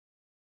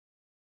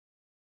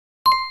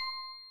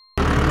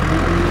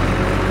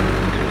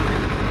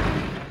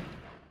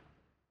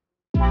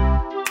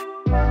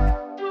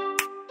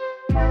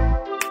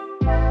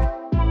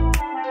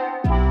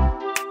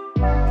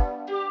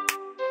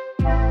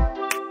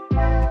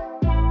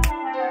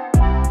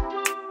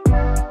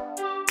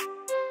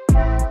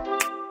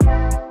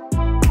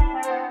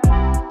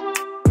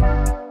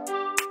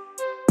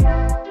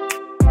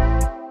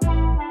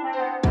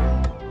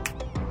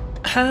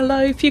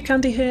Hello,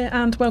 FewCandy here,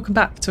 and welcome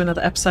back to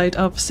another episode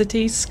of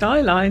Cities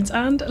Skylines.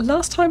 And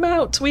last time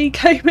out, we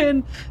came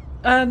in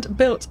and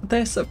built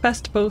this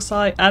festival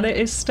site, and it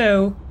is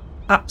still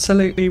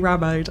absolutely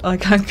rammed. I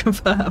can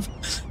confirm.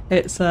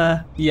 It's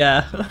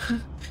yeah,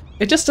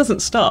 it just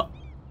doesn't stop.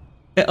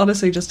 It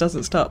honestly just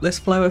doesn't stop. This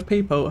flow of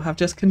people have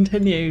just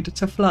continued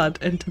to flood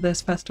into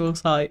this festival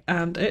site,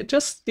 and it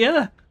just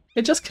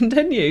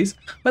continues.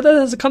 Whether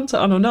there's a concert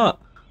on or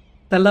not,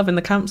 they're loving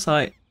the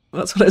campsite.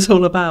 That's what it's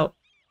all about.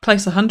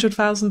 Place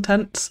 100,000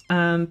 tents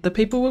and the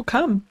people will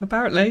come,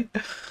 apparently.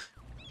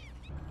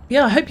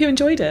 Yeah, I hope you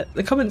enjoyed it.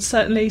 The comments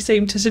certainly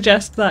seem to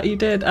suggest that you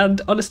did,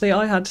 and honestly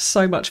I had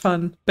so much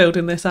fun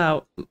building this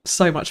out.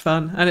 So much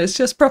fun, and it's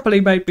just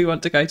properly made me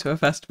want to go to a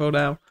festival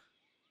now.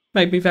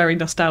 Made me very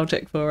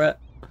nostalgic for it.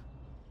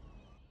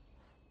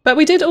 But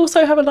we did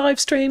also have a live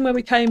stream where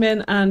we came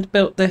in and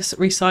built this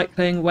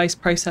recycling waste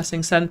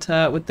processing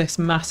centre with this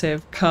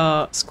massive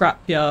car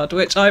scrapyard,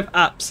 which I'm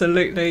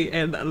absolutely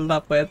in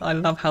love with. I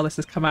love how this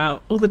has come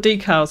out. All the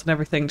decals and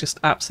everything just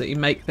absolutely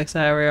make this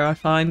area, I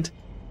find.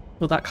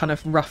 All that kind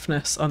of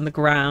roughness on the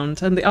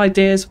ground, and the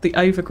ideas with the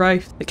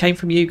overgrowth that came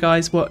from you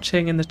guys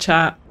watching in the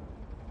chat.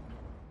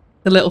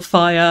 The little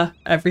fire,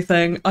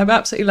 everything. I'm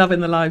absolutely loving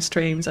the live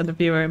streams and the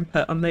viewer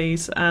input on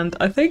these, and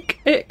I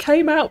think it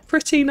came out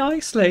pretty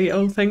nicely,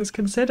 all things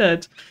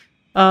considered.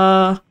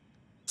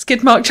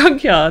 Skid Mark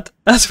Junkyard,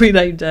 as we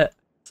named it.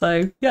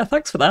 So yeah,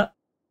 thanks for that.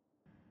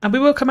 And we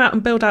will come out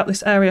and build out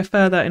this area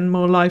further in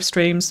more live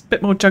streams, a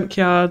bit more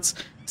junkyards,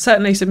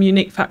 certainly some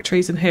unique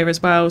factories in here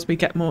as well as we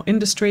get more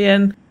industry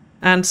in,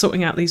 and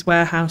sorting out these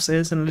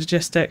warehouses and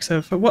logistics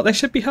of what they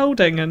should be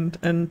holding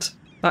and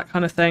that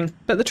kind of thing.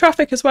 But the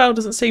traffic as well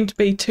doesn't seem to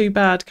be too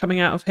bad coming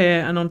out of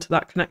here and onto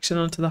that connection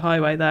onto the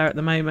highway there at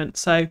the moment.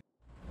 So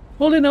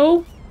all in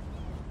all,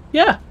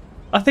 yeah,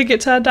 I think it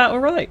turned out all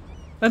right.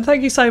 And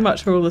thank you so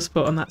much for all the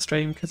support on that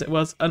stream, because it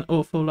was an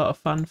awful lot of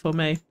fun for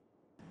me.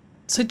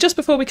 So just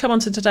before we come on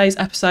to today's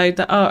episode,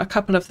 there are a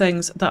couple of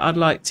things that I'd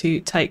like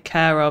to take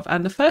care of.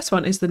 And the first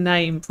one is the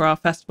name for our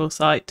festival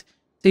site.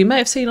 So you may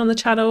have seen on the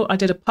channel, I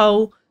did a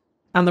poll,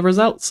 and the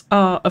results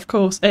are, of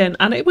course, in.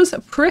 And it was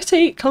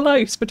pretty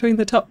close between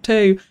the top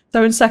two.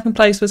 So in second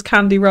place was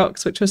Candy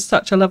Rocks, which was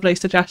such a lovely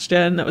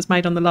suggestion that was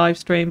made on the live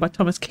stream by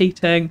Thomas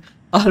Keating.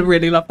 I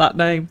really love that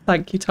name.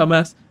 Thank you,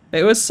 Thomas.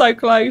 It was so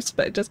close,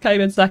 but it just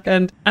came in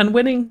second. And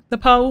winning the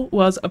poll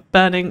was a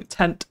Burning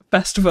Tent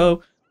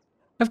Festival.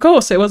 Of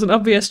course, it was an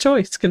obvious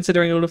choice,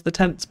 considering all of the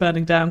tents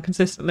burning down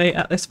consistently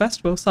at this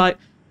festival site.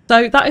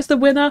 So that is the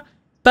winner.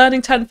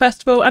 Burning Tent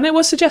Festival, and it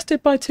was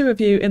suggested by two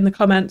of you in the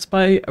comments,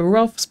 by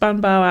Rolf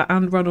Spanbauer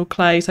and Ronald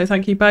Clay, so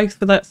thank you both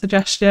for that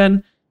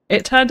suggestion.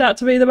 It turned out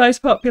to be the most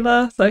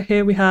popular, so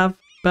here we have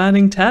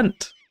Burning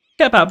Tent.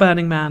 Forget about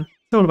Burning Man,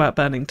 it's all about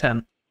Burning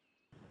Tent.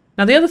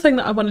 Now the other thing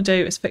that I want to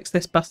do is fix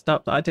this bus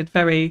stop that I did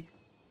very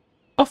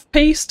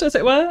off-piste, as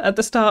it were, at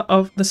the start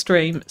of the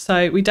stream,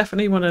 so we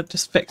definitely want to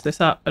just fix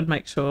this up and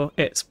make sure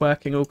it's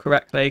working all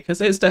correctly, because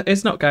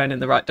it's not going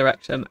in the right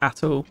direction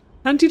at all.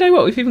 And you know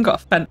what? We've even got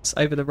a fence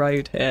over the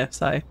road here,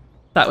 so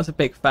that was a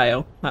big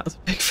fail. That was a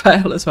big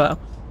fail as well.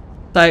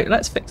 So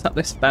let's fix up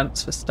this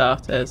fence for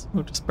starters.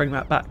 We'll just bring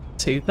that back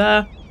to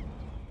there.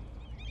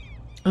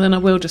 And then I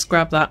will just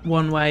grab that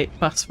one-way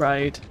bus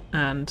road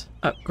and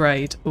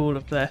upgrade all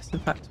of this. In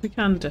fact, we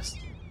can just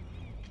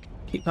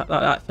keep that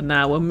like that for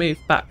now. We'll move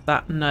back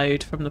that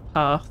node from the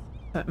path.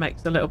 That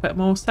makes a little bit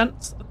more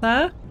sense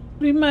there.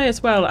 We may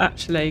as well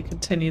actually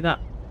continue that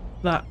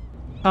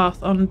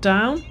path on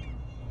down.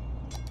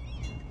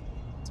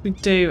 We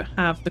do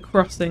have the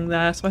crossing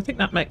there, so I think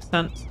that makes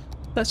sense.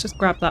 Let's just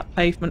grab that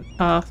pavement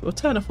path. We'll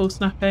turn a full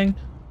snapping.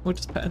 We'll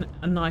just put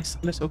a nice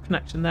little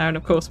connection there, and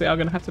of course we are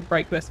going to have to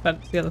break this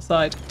fence the other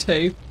side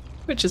too,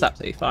 which is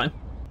absolutely fine.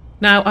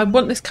 Now I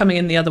want this coming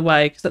in the other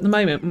way, because at the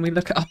moment when we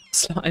look at our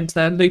bus lines,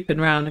 they're looping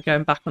around and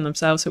going back on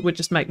themselves, so it would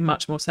just make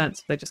much more sense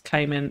if they just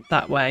came in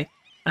that way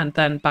and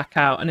then back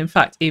out. And in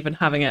fact, even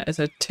having it as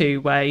a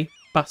two-way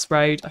bus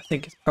road I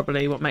think is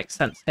probably what makes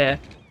sense here.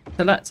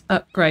 So let's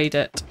upgrade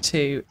it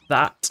to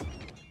that,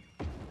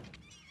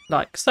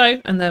 like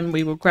so, and then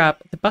we will grab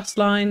the bus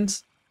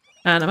lines,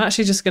 and I'm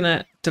actually just going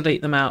to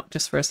delete them out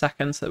just for a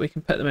second so that we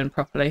can put them in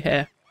properly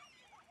here.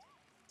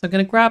 So I'm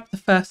going to grab the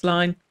first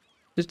line,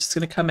 it's just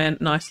going to come in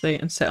nicely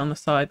and sit on the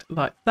side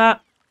like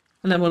that,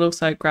 and then we'll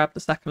also grab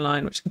the second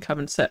line, which can come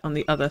and sit on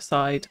the other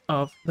side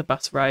of the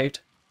bus road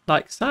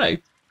like so. And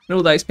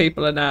all those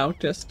people are now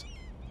just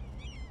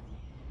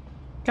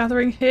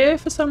gathering here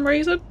for some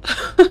reason.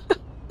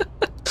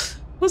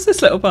 What's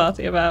this little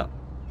party about?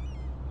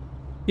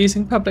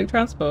 Using public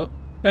transport?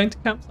 Going to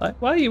campsite?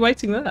 Why are you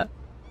waiting there?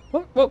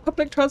 What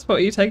public transport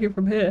are you taking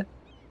from here?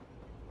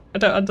 I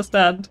don't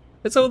understand.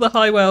 It's all the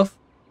high wealth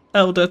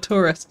elder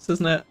tourists,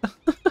 isn't it?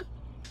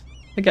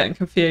 They're getting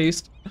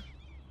confused.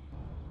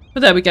 But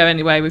there we go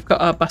anyway. We've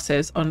got our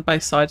buses on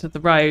both sides of the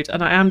road,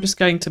 and I am just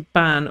going to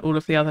ban all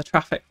of the other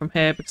traffic from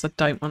here because I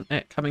don't want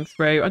it coming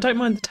through. I don't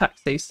mind the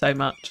taxis so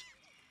much,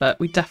 but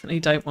we definitely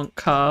don't want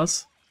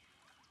cars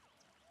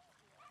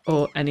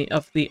or any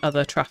of the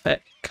other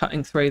traffic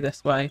cutting through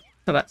this way.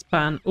 So let's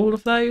ban all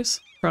of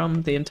those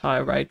from the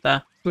entire road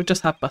there. We'll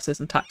just have buses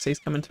and taxis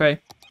coming through.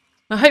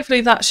 Now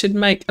hopefully that should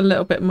make a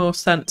little bit more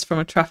sense from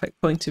a traffic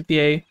point of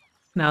view,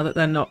 now that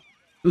they're not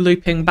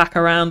looping back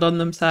around on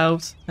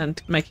themselves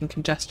and making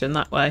congestion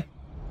that way.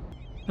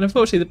 And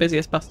unfortunately the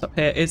busiest bus stop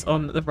here is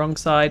on the wrong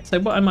side, so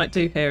what I might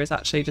do here is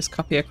actually just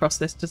copy across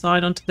this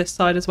design onto this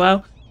side as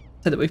well,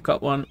 so that we've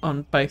got one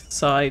on both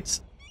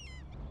sides.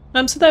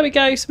 So there we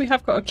go, so we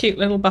have got a cute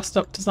little bus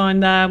stop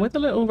design there with a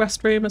little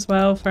restroom as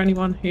well for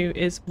anyone who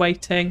is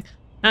waiting.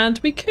 And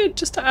we could,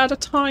 just to add a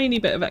tiny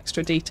bit of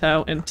extra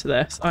detail into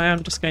this, I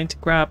am just going to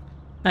grab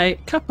a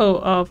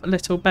couple of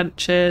little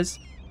benches.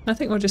 I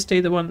think we'll just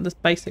do the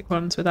basic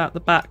ones without the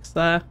backs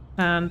there,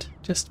 and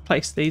just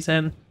place these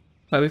in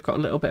where we've got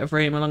a little bit of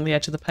room along the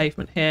edge of the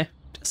pavement here,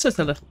 just as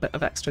a little bit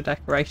of extra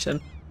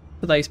decoration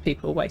for those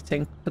people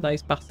waiting for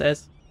those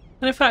buses.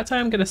 And in fact I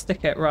am going to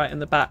stick it right in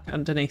the back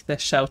underneath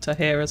this shelter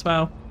here as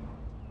well.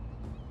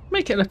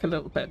 Make it look a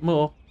little bit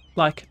more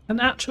like an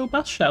actual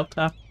bus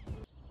shelter.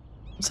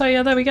 So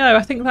yeah, there we go.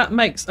 I think that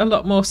makes a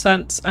lot more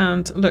sense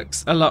and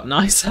looks a lot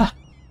nicer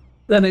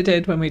than it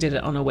did when we did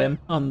it on a whim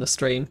on the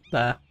stream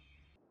there.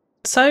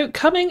 So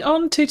coming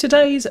on to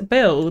today's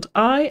build,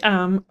 I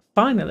am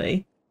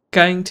finally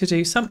going to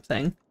do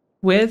something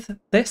with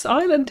this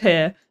island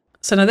here.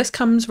 So now this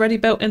comes ready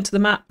built into the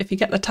map. If you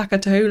get the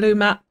Takatahulu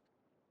map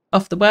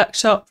off the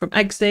workshop from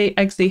Eggsy,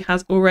 Eggsy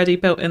has already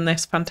built in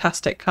this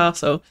fantastic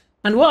castle.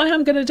 And what I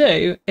am going to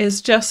do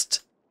is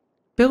just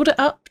build it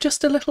up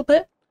just a little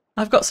bit.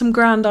 I've got some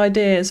grand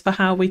ideas for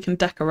how we can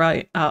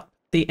decorate up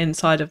the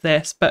inside of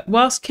this, but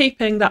whilst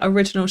keeping that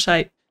original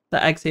shape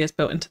that Eggsy has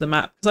built into the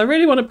map, because I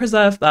really want to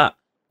preserve that,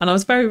 and I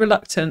was very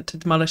reluctant to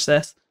demolish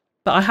this,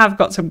 but I have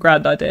got some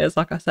grand ideas,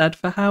 like I said,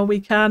 for how we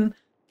can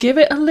give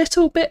it a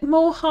little bit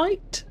more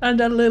height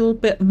and a little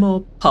bit more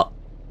pop.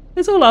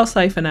 Is all I'll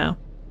say for now.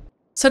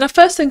 So now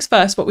first things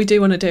first, what we do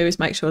want to do is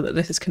make sure that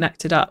this is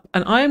connected up,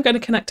 and I am going to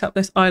connect up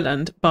this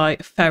island by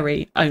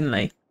ferry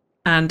only.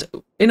 And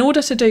in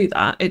order to do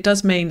that, it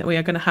does mean that we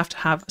are going to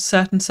have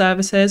certain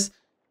services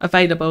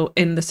available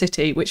in the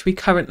city, which we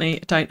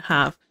currently don't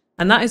have.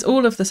 And that is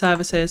all of the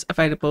services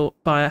available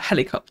via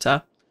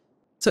helicopter.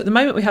 So at the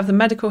moment we have the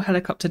medical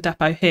helicopter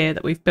depot here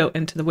that we've built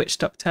into the Witch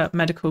Doctor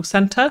Medical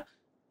Centre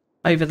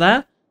over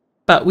there.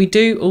 But we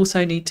do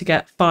also need to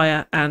get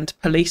fire and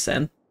police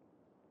in.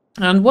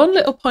 And one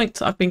little point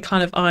that I've been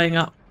kind of eyeing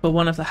up for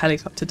one of the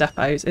helicopter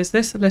depots is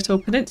this little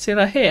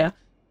peninsula here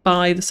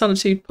by the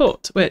Solitude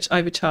Port, which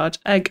Overcharge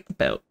Egg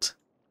built.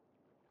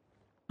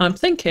 I'm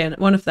thinking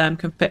one of them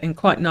can fit in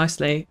quite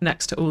nicely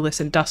next to all this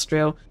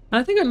industrial,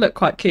 and I think it'd look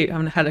quite cute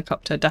having a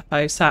helicopter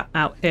depot sat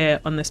out here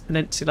on this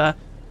peninsula.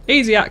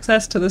 Easy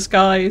access to the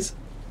skies,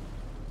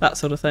 that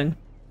sort of thing.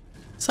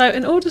 So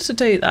in order to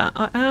do that,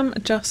 I am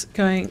just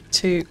going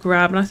to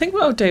grab, and I think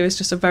what I'll do is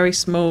just a very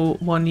small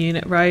 1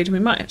 unit road. We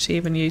might actually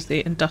even use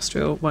the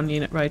industrial 1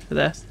 unit road for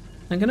this.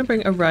 I'm going to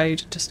bring a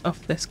road just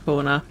off this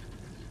corner,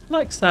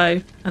 like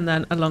so, and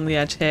then along the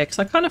edge here, because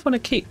I kind of want to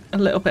keep a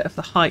little bit of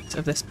the height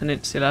of this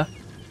peninsula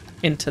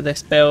into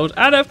this build.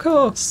 And of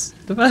course,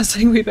 the first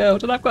thing we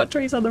build, and I've got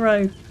trees on the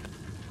road.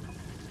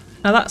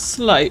 Now that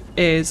slope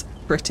is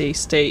pretty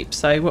steep,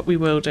 so what we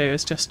will do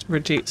is just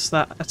reduce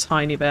that a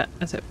tiny bit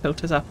as it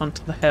filters up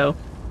onto the hill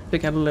to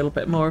get a little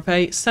bit more of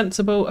a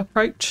sensible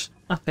approach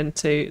up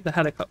into the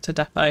helicopter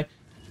depot.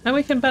 And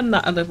we can bend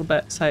that a little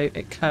bit so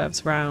it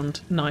curves round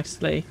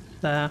nicely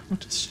there. I'll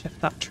just shift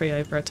that tree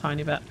over a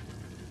tiny bit.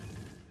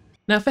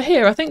 Now for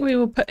here, I think we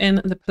will put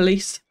in the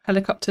police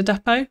helicopter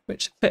depot,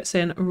 which fits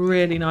in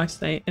really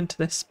nicely into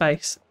this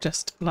space,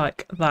 just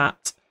like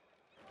that.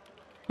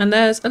 And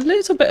there's a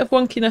little bit of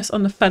wonkiness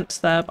on the fence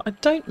there, but I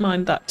don't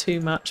mind that too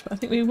much. But I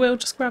think we will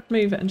just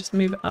move it and just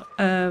move it up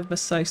ever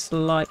so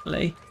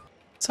slightly.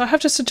 So I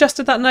have just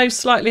adjusted that nose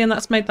slightly, and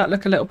that's made that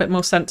look a little bit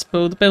more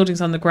sensible. The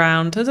building's on the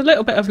ground. There's a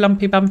little bit of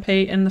lumpy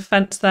bumpy in the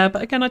fence there,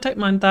 but again, I don't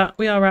mind that.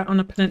 We are out on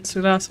a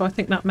peninsula, so I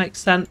think that makes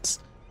sense.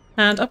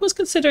 And I was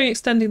considering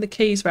extending the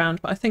quays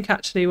round, but I think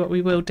actually what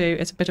we will do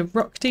is a bit of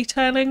rock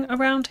detailing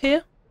around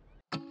here.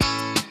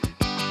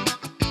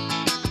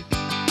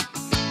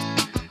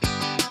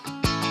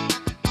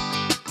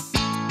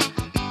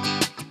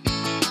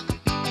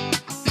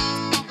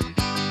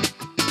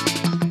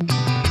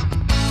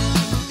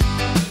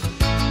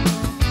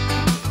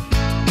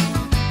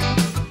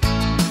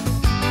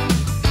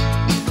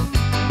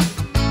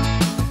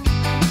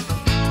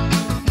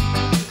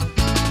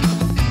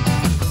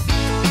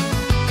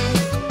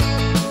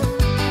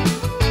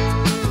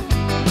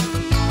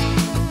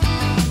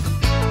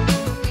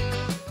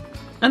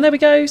 And there we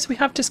go, so we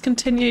have just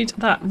continued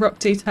that rock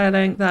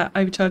detailing that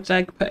Overcharged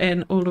Egg put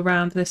in all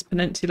around this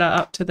peninsula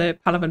up to the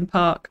Palavan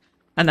Park,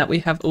 and that we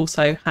have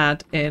also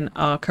had in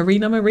our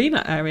Carina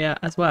Marina area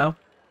as well.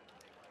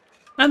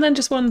 And then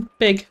just one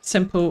big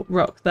simple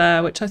rock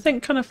there, which I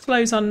think kind of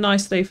flows on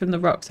nicely from the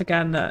rocks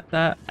again that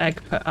the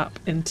Egg put up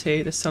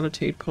into the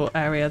Solitude Port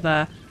area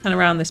there and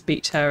around this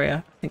beach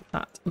area. I think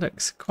that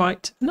looks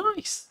quite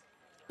nice.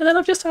 And then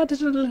I've just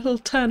added a little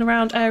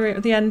turnaround area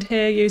at the end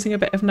here using a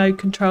bit of node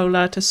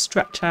controller to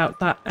stretch out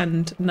that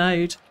end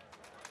node.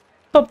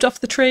 Bobbed off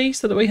the tree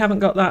so that we haven't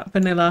got that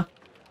vanilla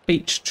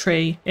beech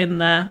tree in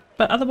there.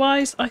 But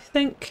otherwise, I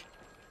think,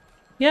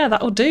 yeah,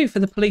 that'll do for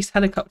the police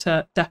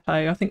helicopter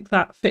depot. I think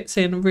that fits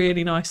in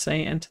really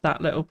nicely into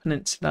that little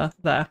peninsula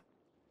there.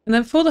 And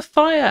then for the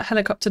fire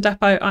helicopter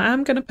depot, I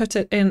am going to put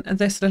it in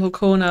this little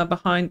corner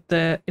behind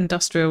the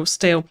industrial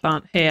steel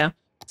plant here.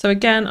 So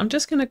again, I'm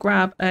just going to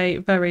grab a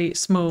very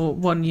small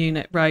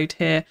 1-unit road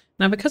here.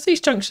 Now, because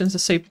these junctions are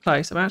super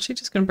close, I'm actually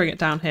just going to bring it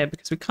down here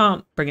because we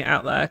can't bring it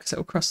out there because it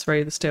will cross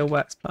through the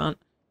steelworks plant.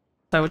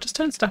 So we'll just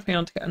turn Staffy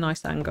on to get a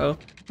nice angle.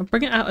 We'll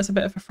bring it out as a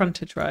bit of a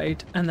frontage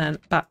road and then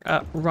back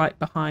up right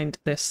behind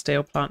this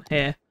steel plant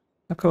here.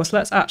 Of course,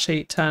 let's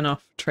actually turn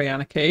off tree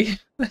anarchy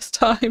this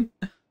time.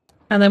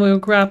 And then we'll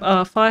grab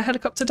our fire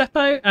helicopter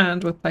depot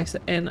and we'll place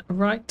it in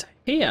right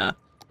here.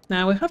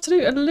 Now we'll have to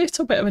do a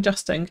little bit of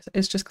adjusting because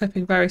it's just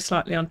clipping very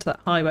slightly onto that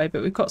highway,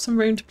 but we've got some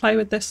room to play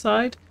with this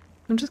side.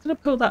 I'm just going to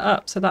pull that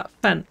up so that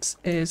fence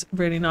is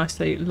really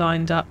nicely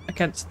lined up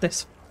against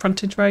this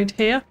frontage road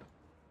here.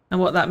 And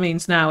what that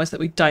means now is that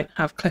we don't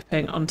have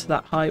clipping onto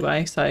that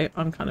highway. So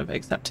I'm kind of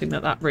accepting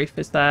that that roof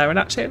is there. And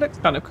actually it looks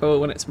kind of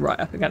cool when it's right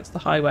up against the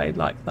highway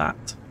like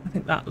that. I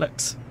think that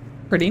looks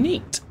pretty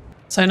neat.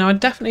 So now I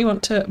definitely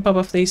want to bob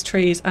off these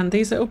trees and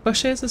these little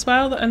bushes as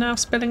well that are now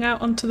spilling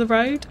out onto the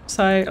road.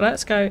 So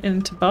let's go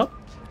into bob.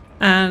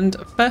 And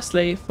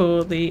firstly,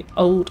 for the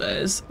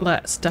alders,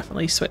 let's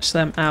definitely switch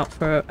them out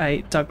for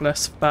a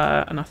Douglas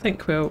fir. And I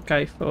think we'll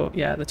go for,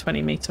 yeah, the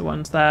 20-metre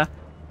ones there.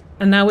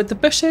 And now with the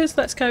bushes,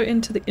 let's go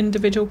into the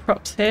individual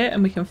props here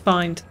and we can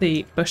find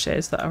the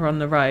bushes that are on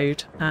the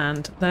road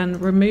and then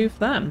remove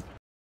them.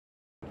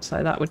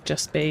 So that would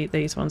just be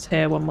these ones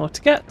here, one more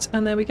to get,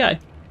 and there we go.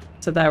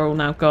 So they're all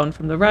now gone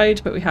from the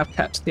road, but we have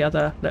kept the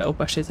other little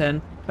bushes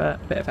in for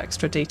a bit of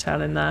extra detail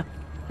in there.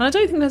 And I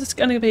don't think there's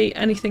going to be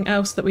anything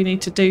else that we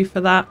need to do for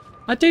that.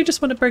 I do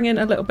just want to bring in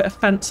a little bit of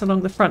fence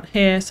along the front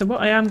here. So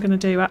what I am going to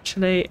do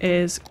actually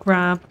is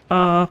grab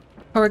our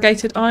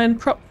corrugated iron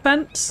prop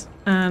fence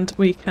and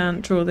we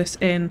can draw this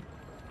in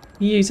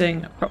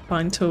using a prop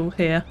line tool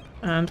here.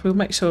 And we'll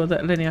make sure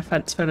that linear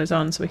fence fill is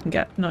on so we can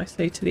get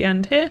nicely to the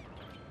end here.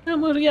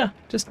 And we'll, yeah,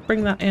 just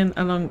bring that in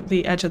along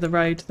the edge of the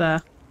road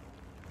there.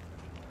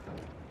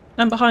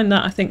 And behind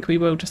that, I think we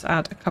will just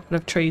add a couple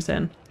of trees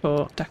in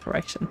for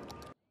decoration.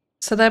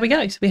 So there we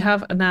go. So we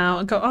have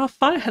now got our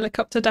fire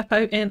helicopter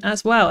depot in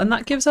as well. And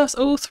that gives us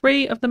all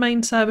 3 of the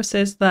main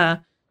services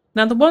there.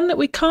 Now, the one that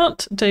we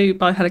can't do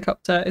by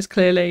helicopter is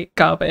clearly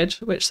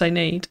garbage, which they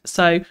need.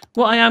 So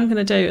what I am going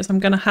to do is I'm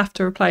going to have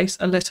to replace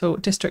a little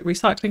district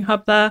recycling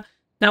hub there.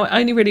 Now, it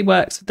only really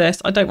works with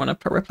this. I don't want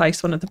to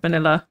replace one of the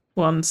vanilla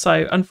ones.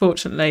 So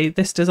unfortunately,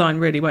 this design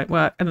really won't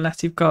work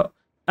unless you've got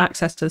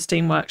access to the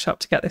Steam Workshop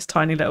to get this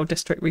tiny little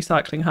district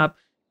recycling hub,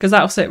 because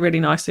that'll sit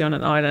really nicely on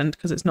an island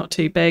because it's not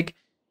too big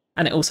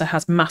and it also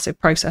has massive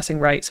processing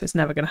rates, so it's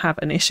never going to have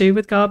an issue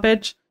with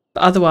garbage.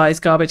 But otherwise,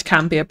 garbage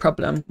can be a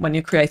problem when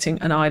you're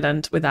creating an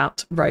island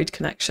without road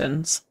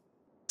connections.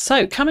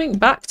 So coming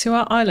back to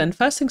our island,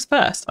 first things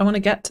first, I want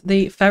to get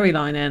the ferry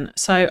line in.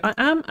 So I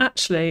am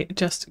actually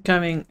just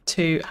going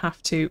to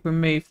have to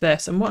remove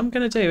this, and what I'm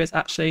going to do is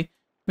actually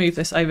move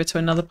this over to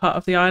another part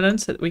of the island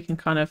so that we can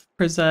kind of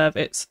preserve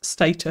its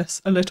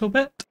status a little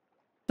bit.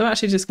 So I'm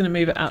actually just going to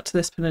move it out to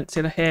this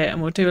peninsula here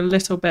and we'll do a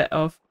little bit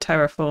of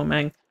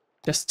terraforming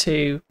just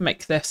to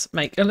make this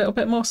make a little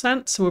bit more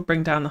sense. So we'll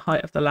bring down the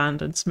height of the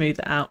land and smooth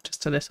it out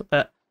just a little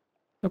bit.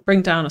 We'll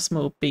bring down a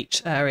small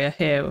beach area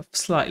here with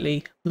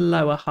slightly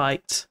lower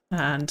height,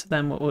 and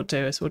then what we'll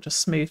do is we'll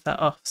just smooth that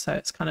off so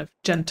it's kind of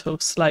gentle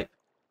slope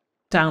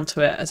down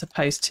to it as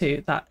opposed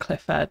to that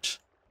cliff edge.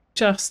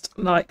 Just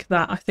like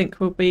that, I think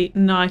will be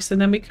nice. And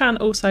then we can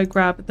also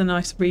grab the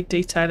nice reed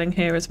detailing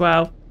here as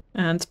well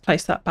and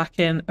place that back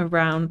in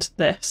around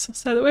this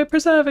so that we're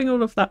preserving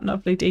all of that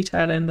lovely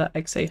detailing that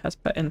Eggsy has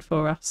put in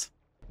for us.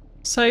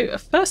 So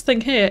first thing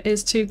here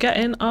is to get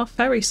in our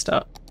ferry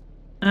stop,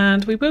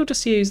 and we will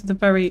just use the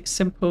very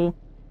simple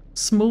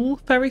small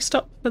ferry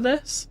stop for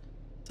this.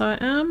 So I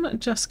am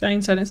just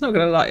going to, and it's not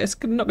going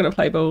to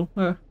play ball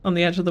on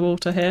the edge of the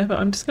water here, but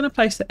I'm just going to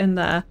place it in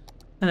there.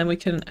 And then we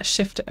can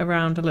shift it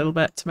around a little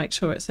bit to make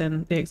sure it's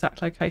in the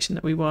exact location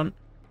that we want.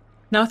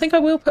 Now I think I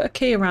will put a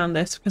key around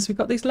this because we've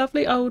got these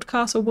lovely old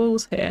castle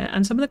walls here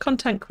and some of the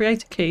content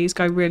creator keys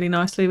go really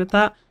nicely with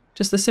that.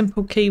 Just the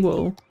simple key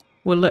wall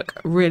will look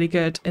really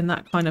good in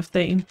that kind of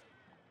theme.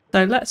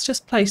 So let's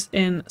just place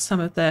in some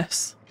of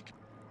this.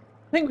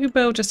 I think we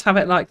will just have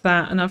it like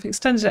that, and I've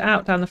extended it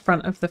out down the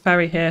front of the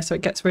ferry here so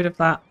it gets rid of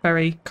that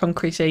very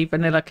concretey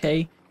vanilla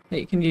key that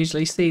you can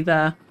usually see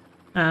there.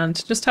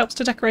 And just helps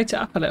to decorate it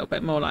up a little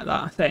bit more like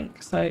that, I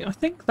think. So I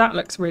think that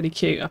looks really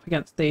cute up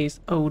against these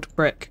old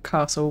brick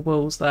castle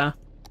walls there.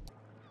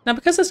 Now,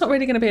 because there's not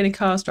really going to be any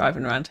cars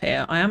driving around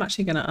here, I am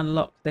actually going to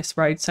unlock this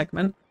road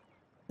segment.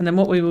 And then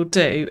what we will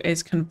do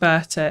is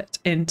convert it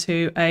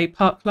into a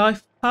park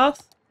life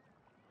path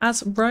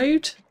as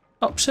road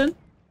option.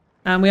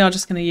 And we are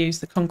just going to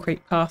use the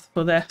concrete path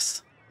for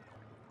this.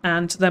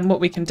 And then what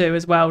we can do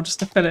as well, just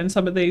to fill in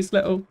some of these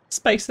little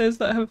spaces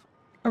that have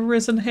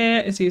arisen here,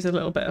 is use a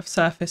little bit of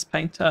surface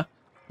painter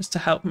just to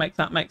help make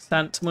that make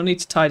sense. And we'll need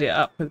to tidy it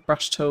up with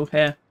brush tool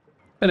here,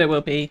 but it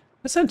will be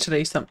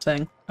essentially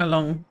something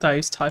along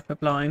those type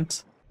of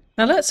lines.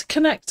 Now let's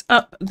connect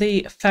up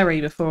the ferry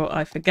before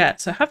I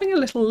forget. So having a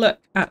little look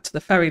at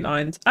the ferry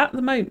lines at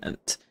the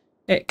moment,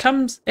 it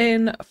comes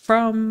in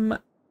from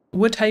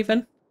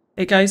Woodhaven,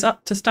 it goes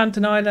up to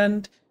Stanton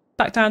Island,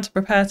 back down to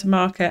Prepare to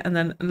Market, and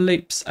then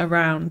loops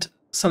around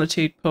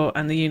Solitude Port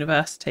and the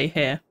university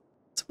here.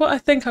 So what I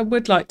think I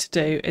would like to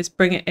do is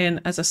bring it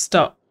in as a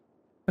stop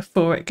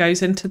before it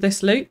goes into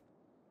this loop.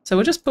 So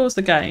we'll just pause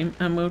the game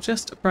and we'll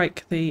just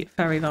break the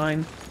ferry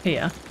line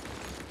here.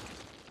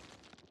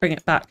 Bring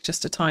it back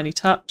just a tiny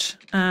touch,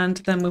 and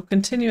then we'll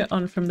continue it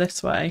on from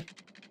this way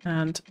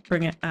and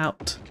bring it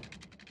out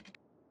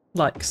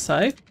like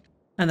so.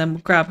 And then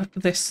we'll grab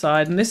this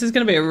side, and this is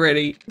going to be a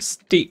really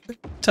steep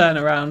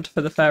turnaround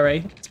for the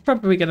ferry. It's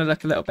probably going to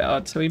look a little bit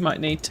odd, so we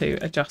might need to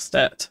adjust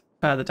it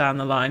further down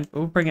the line, but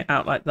we'll bring it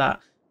out like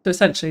that. So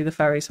essentially the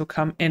ferries will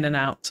come in and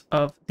out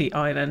of the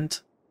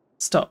island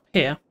stop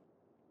here.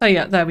 So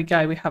yeah, there we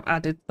go. We have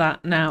added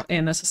that now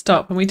in as a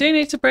stop, and we do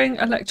need to bring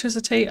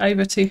electricity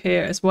over to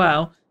here as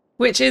well,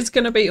 which is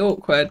going to be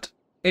awkward.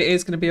 It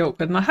is going to be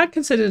awkward, and I had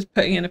considered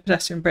putting in a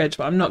pedestrian bridge,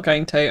 but I'm not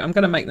going to. I'm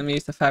going to make them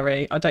use the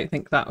ferry. I don't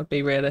think that would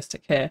be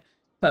realistic here,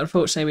 but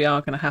unfortunately we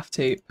are going to have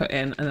to put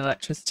in an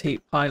electricity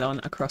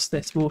pylon across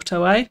this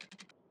waterway,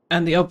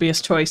 and the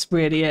obvious choice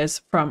really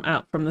is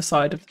out from the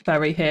side of the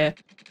ferry here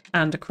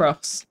and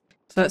across.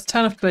 So let's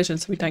turn off collision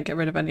so we don't get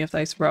rid of any of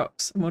those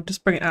rocks, and we'll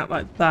just bring it out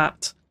like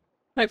that,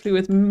 hopefully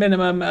with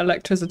minimum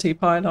electricity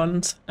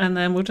pylons, and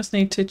then we'll just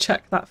need to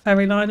check that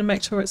ferry line and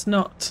make sure it's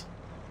not,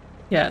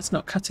 yeah, it's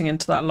not cutting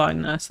into that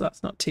line there, so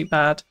that's not too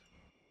bad.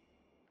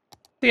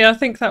 But yeah, I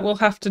think that will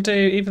have to do,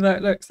 even though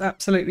it looks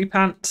absolutely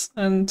pants,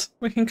 and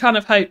we can kind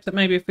of hope that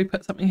maybe if we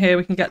put something here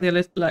we can get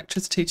the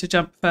electricity to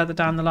jump further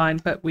down the line,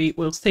 but we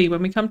will see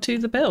when we come to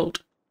the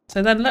build.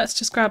 So then let's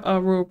just grab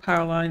our rural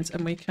power lines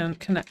and we can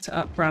connect it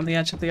up around the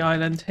edge of the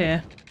island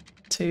here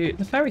to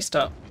the ferry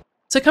stop.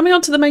 So coming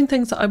on to the main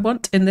things that I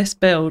want in this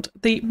build,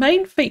 the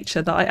main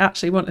feature that I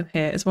actually want in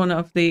here is one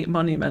of the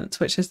monuments,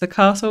 which is the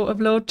Castle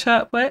of Lord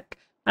Chirpwick.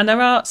 And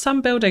there are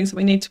some buildings that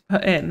we need to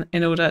put in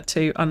order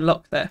to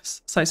unlock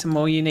this, so some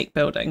more unique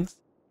buildings.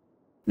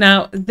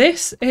 Now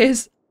this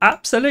is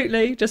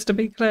absolutely, just to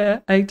be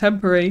clear, a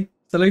temporary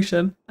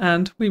solution,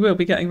 and we will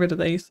be getting rid of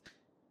these.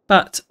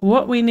 But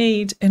what we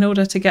need in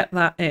order to get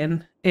that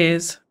in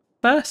is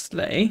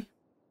firstly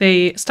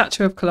the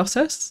statue of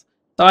Colossus.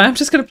 So I am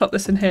just going to plop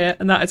this in here,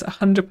 and that is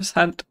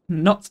 100%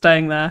 not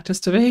staying there,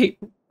 just to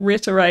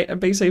reiterate and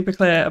be super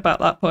clear about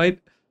that point.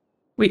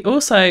 We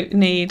also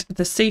need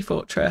the sea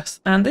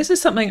fortress, and this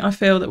is something I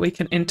feel that we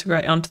can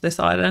integrate onto this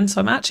island.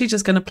 So I'm actually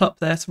just going to plop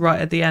this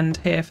right at the end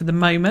here for the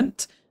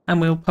moment,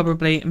 and we'll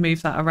probably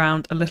move that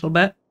around a little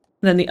bit.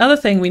 And then the other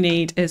thing we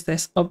need is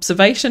this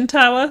observation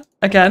tower.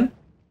 Again,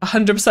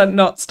 100%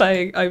 not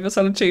staying over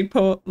Solitude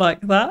Port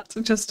like that,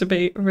 just to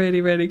be really,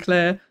 really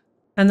clear.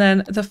 And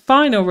then the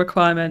final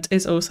requirement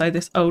is also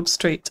this old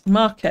street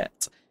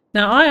market.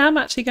 Now I am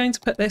actually going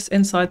to put this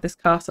inside this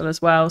castle as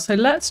well. So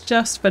let's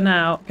just for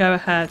now go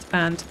ahead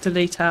and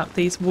delete out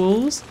these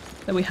walls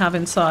that we have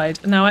inside.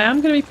 Now I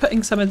am going to be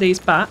putting some of these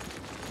back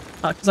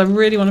because I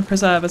really want to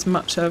preserve as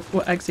much of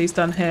what Eggsy's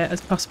done here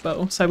as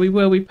possible. So we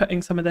will be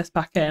putting some of this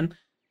back in.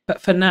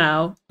 But for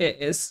now, it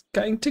is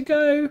going to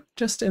go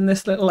just in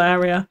this little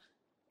area,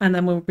 and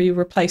then we'll be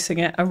replacing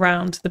it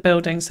around the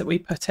buildings that we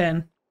put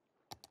in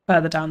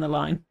further down the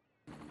line.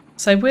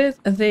 So with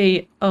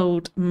the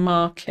old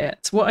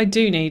market, what I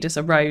do need is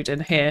a road in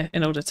here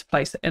in order to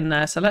place it in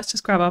there. So let's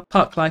just grab our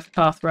Park Life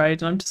Path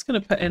road, and I'm just going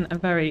to put in a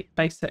very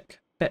basic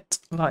bit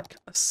like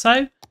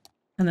so.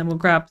 And then we'll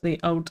grab the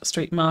old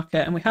street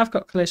market, and we have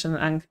got collision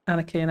and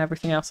anarchy and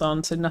everything else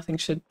on, so nothing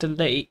should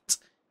delete.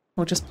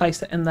 We'll just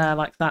place it in there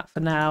like that for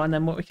now, and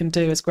then what we can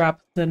do is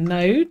grab the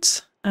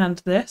nodes and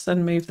this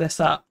and move this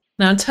up.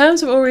 Now in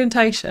terms of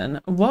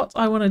orientation, what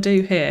I want to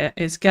do here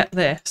is get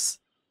this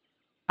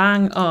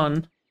bang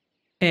on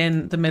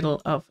in the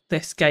middle of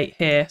this gate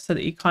here, so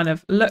that you kind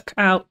of look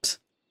out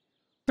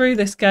through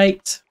this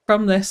gate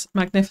from this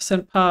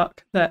magnificent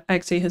park that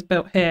Eggsy has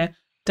built here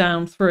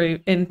down through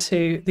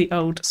into the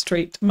old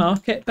street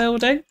market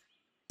building.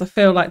 I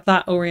feel like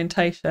that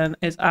orientation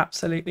is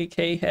absolutely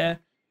key here.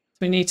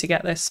 We need to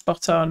get this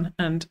spot on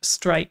and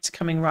straight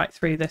coming right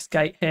through this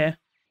gate here.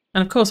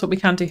 And of course what we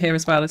can do here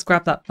as well is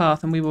grab that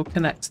path, and we will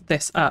connect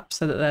this up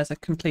so that there's a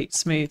complete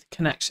smooth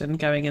connection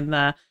going in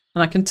there.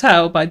 And I can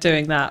tell by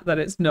doing that that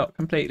it's not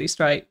completely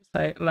straight.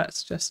 So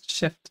let's just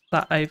shift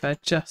that over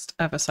just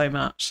ever so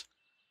much.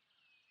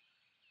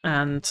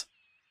 And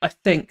I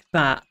think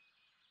that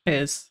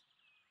is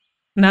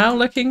now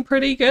looking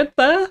pretty good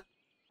there.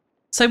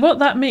 So what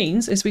that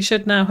means is we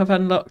should now have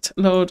unlocked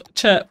Lord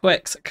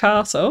Chirpwick's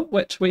castle,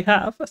 which we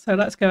have. So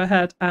let's go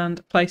ahead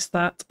and place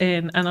that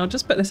in. And I'll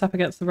just put this up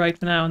against the road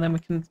for now, and then we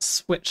can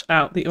switch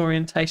out the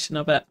orientation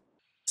of it.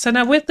 So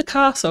now with the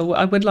castle, what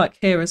I would like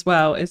here as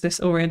well is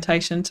this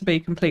orientation to be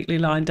completely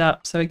lined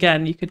up. So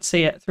again, you could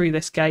see it through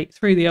this gate,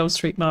 through the old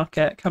street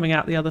market, coming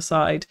out the other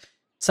side.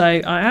 So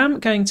I am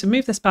going to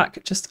move this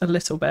back just a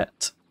little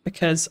bit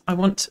because I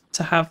want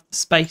to have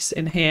space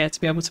in here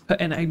to be able to put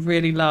in a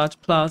really large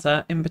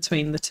plaza in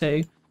between the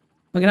two.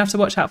 We're going to have to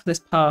watch out for this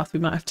path. We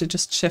might have to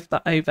just shift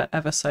that over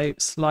ever so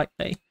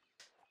slightly.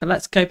 But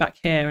let's go back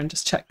here and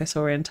just check this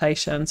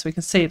orientation. So we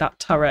can see that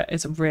turret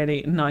is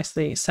really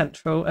nicely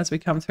central as we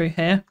come through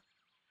here.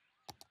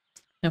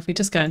 Now if we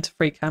just go into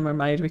free camera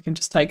mode, we can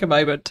just take a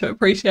moment to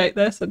appreciate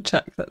this and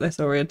check that this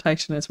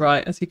orientation is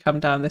right as you come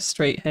down this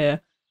street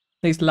here.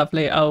 These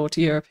lovely old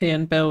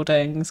European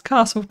buildings,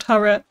 castle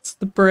turrets,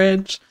 the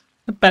bridge,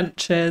 the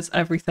benches,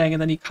 everything.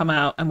 And then you come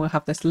out and we'll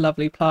have this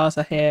lovely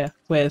plaza here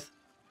with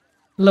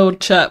Lord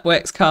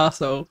Chirpwick's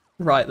castle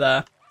right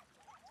there.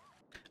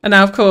 And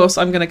now, of course,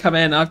 I'm going to come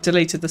in. I've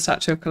deleted the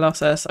Statue of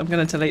Colossus. I'm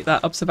going to delete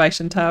that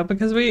observation tower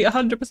because we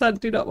 100%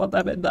 do not want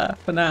them in there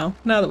for now.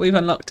 Now that we've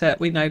unlocked it,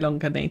 we no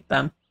longer need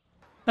them.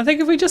 I think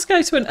if we just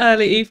go to an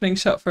early evening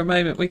shot for a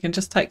moment, we can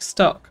just take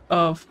stock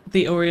of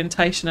the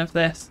orientation of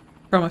this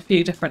from a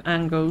few different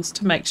angles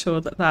to make sure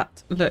that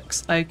that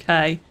looks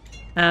okay.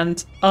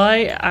 And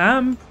I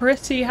am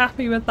pretty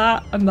happy with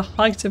that, and the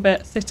height of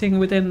it sitting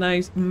within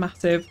those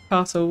massive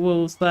castle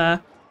walls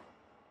there.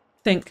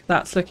 I think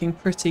that's looking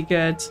pretty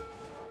good.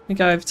 We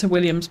go over to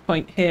William's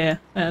Point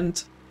here,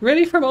 and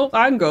really from all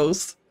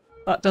angles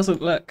that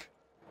doesn't look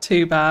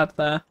too bad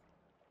there.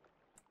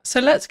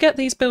 So let's get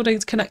these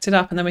buildings connected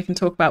up and then we can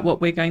talk about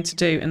what we're going to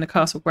do in the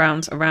castle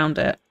grounds around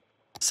it.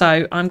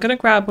 So I'm going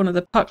to grab one of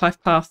the park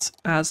life paths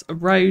as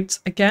roads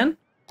again,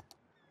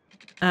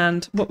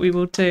 and what we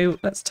will do,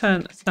 let's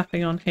turn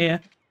snapping on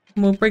here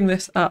and we'll bring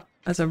this up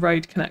as a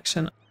road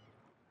connection,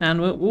 and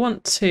we'll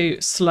want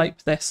to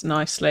slope this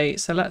nicely.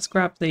 So let's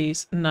grab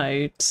these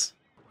nodes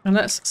and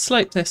let's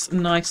slope this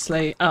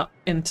nicely up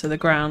into the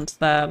ground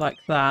there like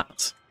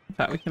that. In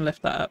fact, we can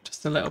lift that up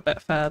just a little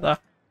bit further.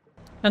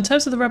 In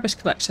terms of the rubbish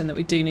collection that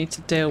we do need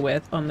to deal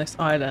with on this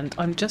island,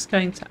 I'm just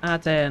going to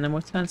add in, and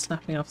we'll turn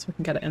snapping off so we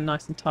can get it in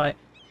nice and tight,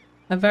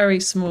 a very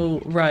small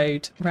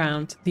road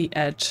round the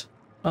edge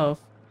of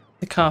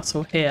the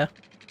castle here.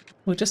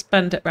 We'll just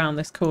bend it round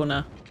this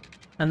corner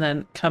and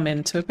then come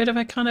into a bit of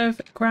a kind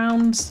of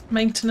grounds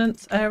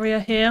maintenance area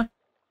here.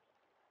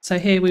 So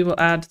here we will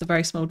add the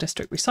very small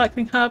district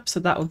recycling hub, so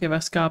that will give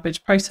us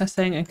garbage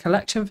processing and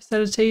collection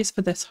facilities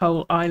for this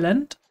whole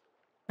island.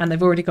 And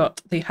they've already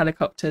got the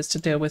helicopters to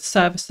deal with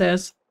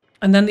services.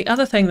 And then the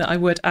other thing that I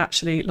would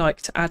actually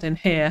like to add in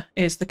here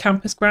is the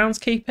campus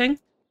groundskeeping,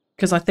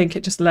 because I think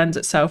it just lends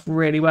itself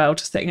really well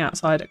to sitting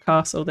outside a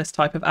castle, this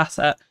type of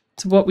asset.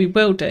 So what we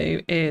will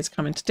do is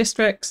come into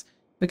districts.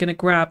 We're going to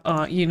grab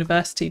our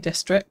university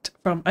district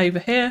from over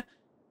here,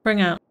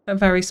 bring out a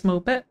very small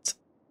bit,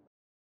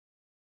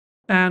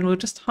 and we'll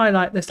just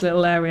highlight this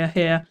little area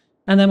here.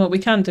 And then what we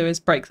can do is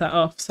break that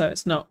off so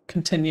it's not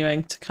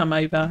continuing to come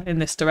over in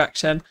this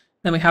direction.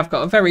 Then we have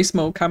got a very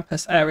small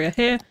campus area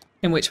here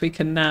in which we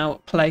can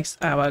now place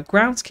our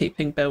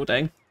groundskeeping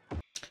building.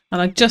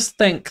 And I just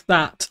think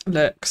that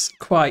looks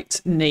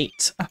quite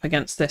neat up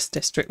against this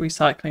district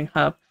recycling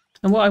hub.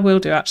 And what I will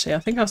do actually, I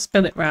think I'll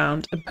spin it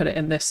round and put it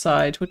in this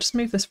side. We'll just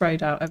move this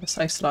road out ever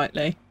so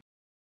slightly.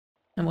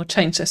 And we'll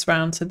change this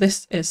round. So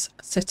this is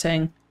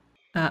sitting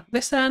at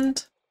this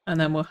end, and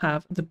then we'll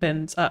have the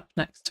bins up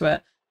next to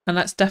it. And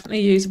let's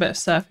definitely use a bit of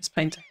surface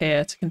painter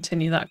here to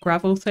continue that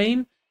gravel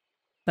theme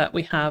that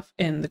we have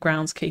in the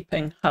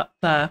groundskeeping hut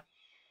there.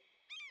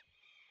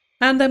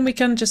 And then we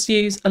can just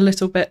use a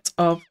little bit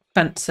of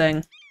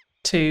fencing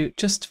to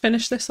just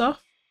finish this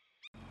off.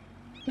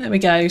 There we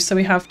go. So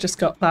we have just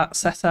got that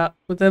set up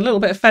with a little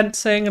bit of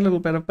fencing, a little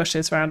bit of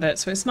bushes around it.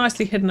 So it's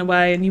nicely hidden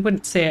away, and you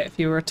wouldn't see it if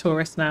you were a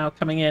tourist now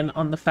coming in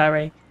on the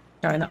ferry,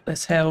 going up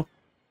this hill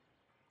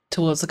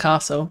towards the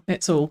castle.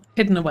 It's all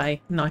hidden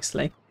away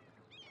nicely.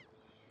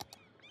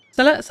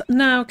 So let's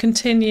now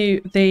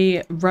continue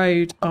the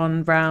road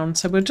on round.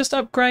 So we'll just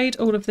upgrade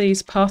all of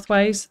these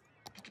pathways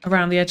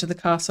around the edge of the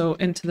castle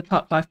into the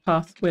park life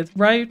path with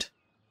road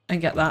and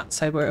get that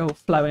so we're all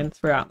flowing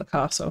throughout the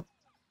castle.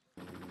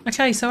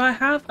 Okay, so I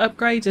have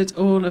upgraded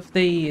all of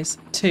these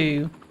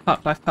to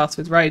park life paths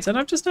with roads, and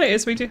I've just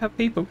noticed we do have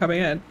people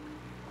coming in.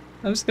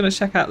 I'm just going to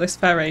check out this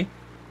ferry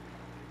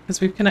because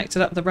we've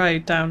connected up the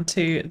road down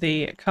to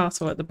the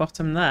castle at the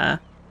bottom there.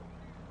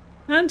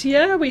 And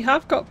yeah, we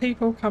have got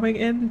people coming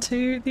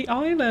into the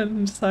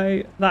island,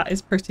 so that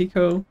is pretty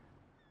cool.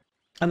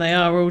 And they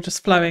are all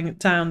just flowing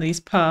down these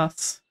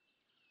paths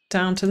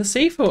down to the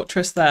sea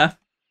fortress there.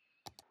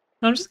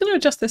 I'm just going to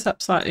adjust this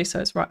up slightly so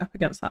it's right up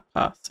against that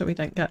path so we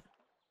don't get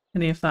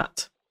any of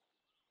that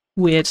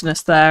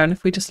weirdness there. And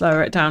if we just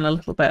lower it down a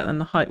little bit, then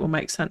the height will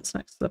make sense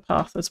next to the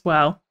path as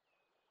well.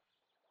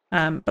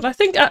 But I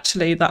think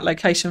actually that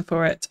location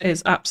for it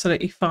is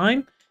absolutely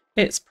fine.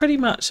 It's pretty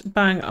much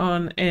bang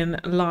on in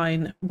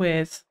line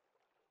with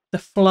the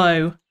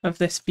flow of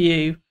this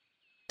view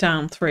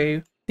down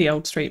through the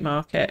old street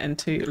market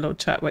into Lord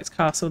Chirpwick's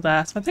castle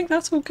there. So I think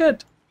that's all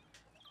good.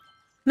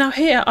 Now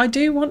here, I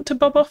do want to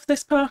bob off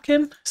this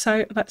parking,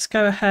 so let's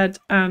go ahead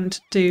and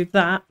do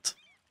that.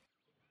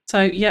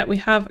 So yeah, we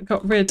have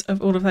got rid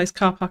of all of those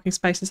car parking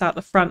spaces out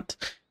the front.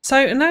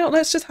 So now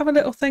let's just have a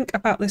little think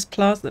about this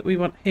plaza that we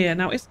want here.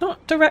 Now it's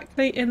not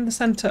directly in the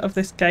centre of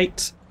this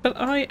gate, but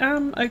I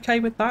am okay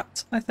with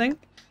that, I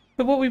think.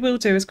 But what we will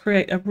do is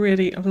create a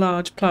really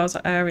large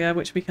plaza area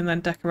which we can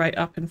then decorate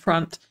up in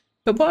front.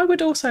 But what I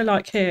would also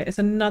like here is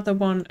another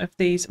one of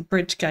these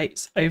bridge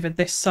gates over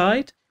this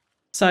side.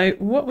 So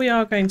what we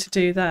are going to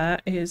do there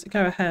is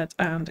go ahead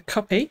and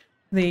copy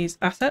these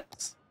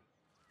assets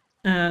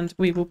and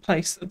we will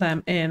place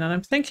them in. And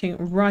I'm thinking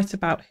right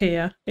about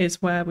here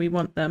is where we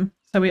want them.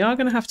 So we are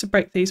going to have to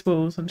break these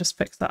walls and just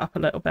fix that up a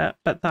little bit,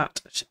 but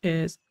that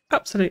is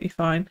absolutely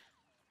fine.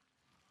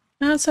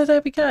 And so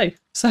there we go.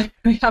 So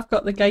we have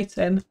got the gate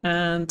in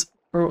and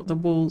brought the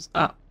walls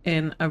up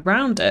in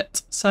around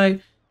it. So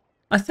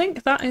I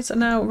think that is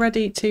now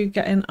ready to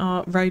get in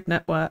our road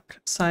network.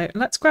 So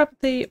let's grab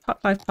the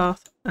Parklife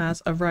path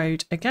as a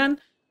road again.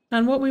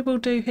 And what we will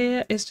do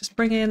here is just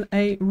bring in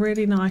a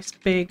really nice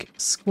big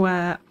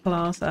square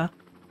plaza.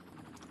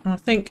 And I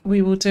think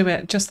we will do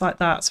it just like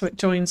that, so it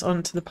joins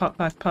onto the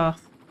Parklife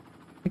path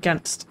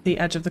against the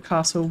edge of the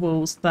castle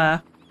walls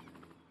there.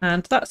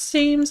 And that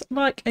seems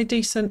like a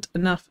decent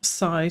enough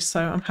size,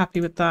 so I'm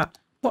happy with that.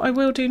 What I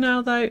will do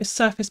now though is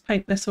surface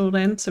paint this all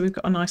in, so we've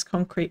got a nice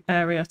concrete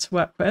area to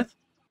work with.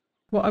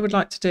 What I would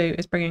like to do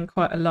is bring in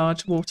quite a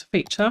large water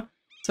feature.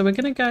 So we're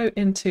going to go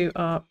into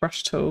our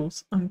brush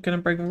tools. I'm going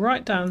to bring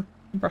right down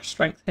the brush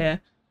strength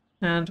here,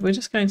 and we're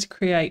just going to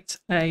create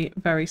a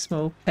very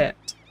small pit.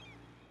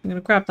 I'm going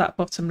to grab that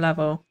bottom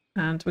level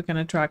and we're going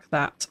to drag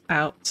that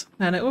out,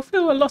 and it will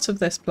fill a lot of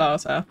this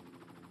plaza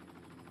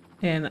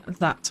in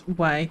that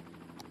way.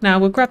 Now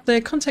we'll grab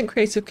the content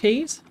creative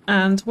keys,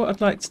 and what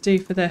I'd like to do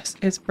for this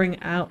is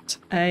bring out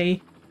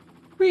a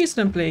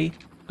reasonably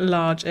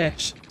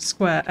large-ish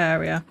square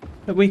area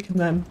that we can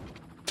then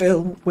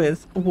fill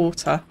with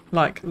water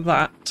like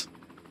that.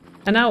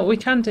 And now what we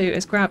can do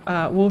is grab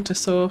our water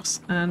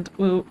source and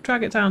we'll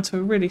drag it down to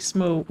a really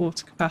small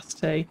water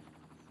capacity.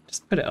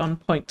 Just put it on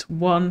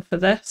 0.1 for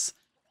this.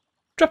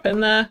 Drop it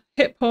in there,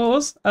 hit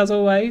pause as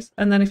always,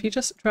 and then if you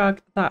just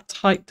drag that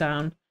height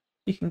down,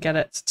 you can get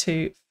it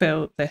to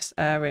fill this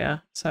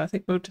area. So I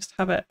think we'll just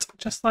have it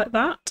just like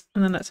that,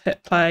 and then let's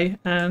hit play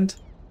and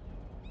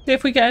see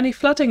if we get any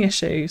flooding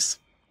issues.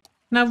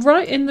 Now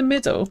right in the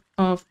middle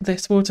of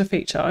this water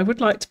feature, I would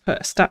like to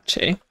put a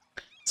statue.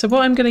 So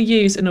what I'm going to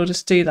use in order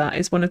to do that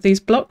is one of these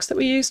blocks that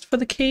we used for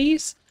the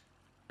keys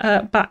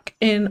back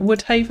in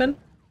Woodhaven.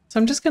 So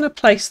I'm just going to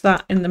place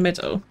that in the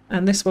middle,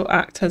 and this will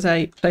act as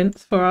a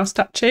plinth for our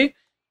statue.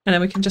 And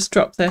then we can just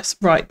drop this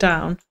right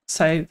down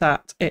so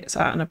that it's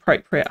at an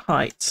appropriate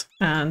height,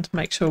 and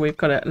make sure we've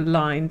got it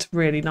aligned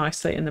really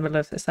nicely in the middle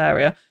of this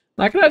area.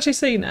 And I can actually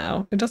see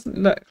now, it doesn't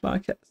look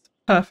like it's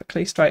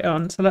perfectly straight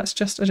on. So let's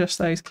just adjust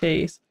those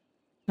keys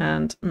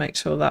and make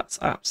sure that's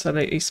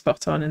absolutely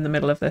spot on in the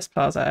middle of this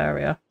plaza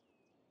area.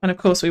 And of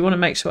course we want to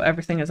make sure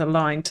everything is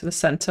aligned to the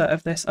centre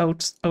of this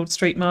old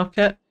street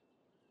market.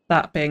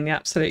 That being the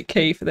absolute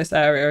key for this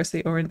area is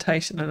the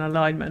orientation and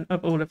alignment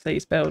of all of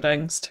these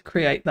buildings to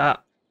create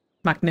that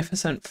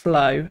magnificent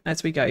flow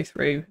as we go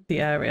through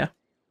the area.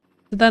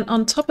 Then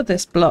on top of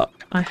this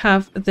block I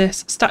have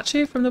this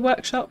statue from the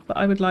workshop that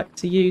I would like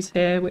to use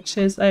here, which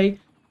is a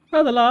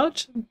rather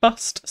large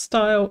bust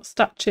style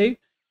statue.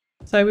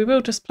 So we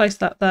will just place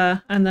that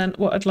there, and then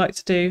what I'd like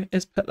to do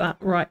is put that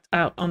right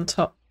out on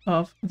top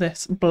of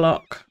this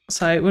block.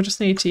 So we'll just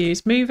need to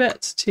use move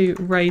it to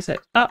raise it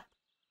up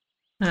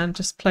and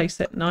just place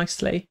it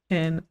nicely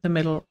in the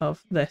middle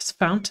of this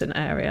fountain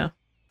area.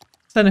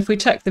 So then if we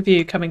check the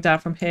view coming down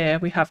from here,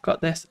 we have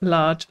got this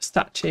large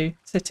statue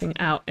sitting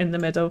out in the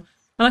middle.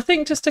 And I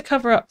think just to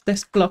cover up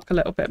this block a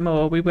little bit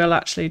more, we will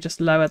actually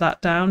just lower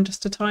that down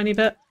just a tiny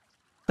bit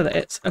so that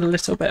it's a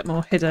little bit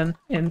more hidden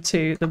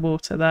into the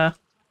water there.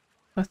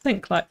 I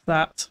think like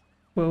that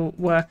will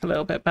work a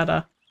little bit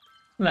better.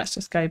 Let's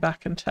just go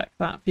back and check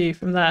that view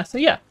from there. So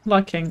yeah,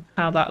 liking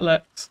how that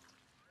looks.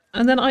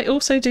 And then I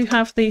also do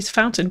have these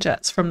fountain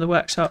jets from the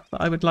workshop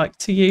that I would like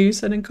to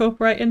use and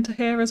incorporate into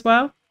here as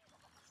well.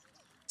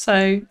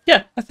 So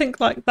yeah, I think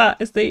like that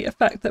is the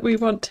effect that we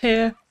want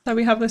here. So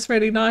we have this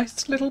really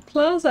nice little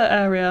plaza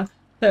area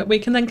that we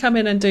can then come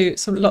in and do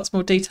lots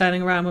more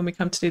detailing around when we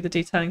come to do the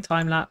detailing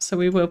time lapse. So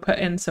we will put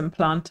in some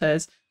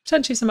planters,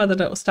 potentially some other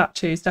little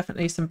statues,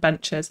 definitely some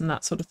benches and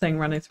that sort of thing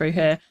running through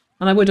here.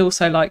 And I would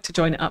also like to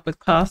join it up with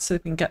paths so we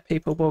can get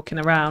people walking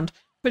around,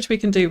 which we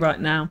can do right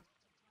now.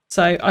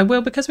 So I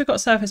will, because we've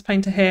got surface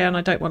painter here and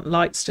I don't want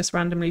lights just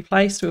randomly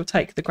placed, we'll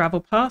take the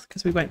gravel path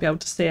because we won't be able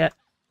to see it,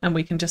 and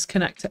we can just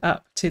connect it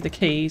up to the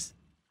keys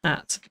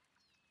at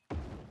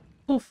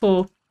all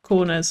four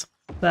corners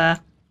there,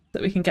 so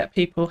that we can get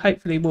people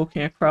hopefully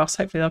walking across.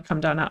 Hopefully they'll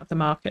come down out of the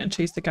market and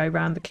choose to go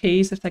round the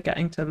keys if they're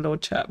getting to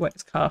Lord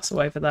Chirpwick's castle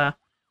over there.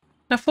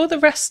 Now for the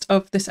rest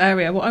of this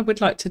area, what I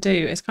would like to do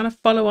is kind of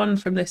follow on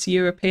from this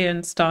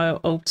European style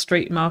old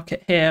street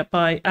market here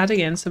by adding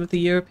in some of the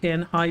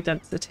European high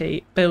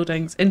density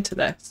buildings into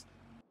this.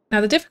 Now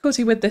the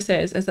difficulty with this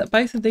is that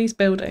both of these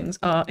buildings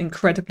are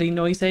incredibly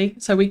noisy,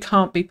 so we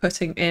can't be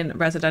putting in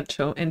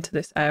residential into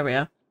this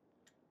area.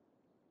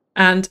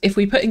 And if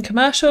we put in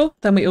commercial,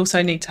 then we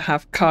also need to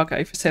have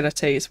cargo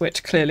facilities,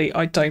 which clearly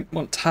I don't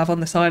want to have on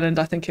this island.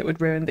 I think it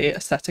would ruin the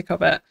aesthetic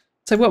of it.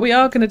 So what we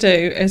are going to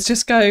do is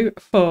just go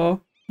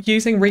for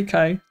using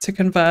RICO to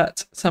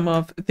convert some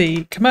of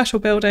the commercial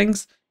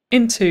buildings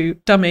into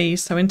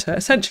dummies, so into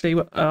essentially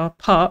our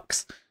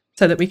parks,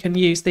 so that we can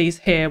use these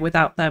here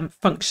without them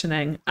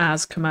functioning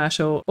as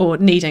commercial or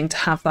needing to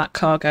have that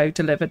cargo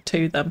delivered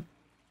to them.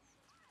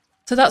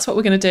 So that's what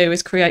we're going to do,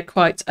 is create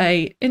quite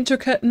a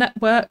intricate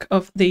network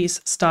of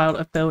these style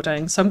of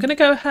buildings. So I'm going to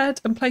go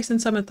ahead and place in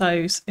some of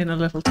those in a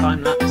little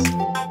time lapse.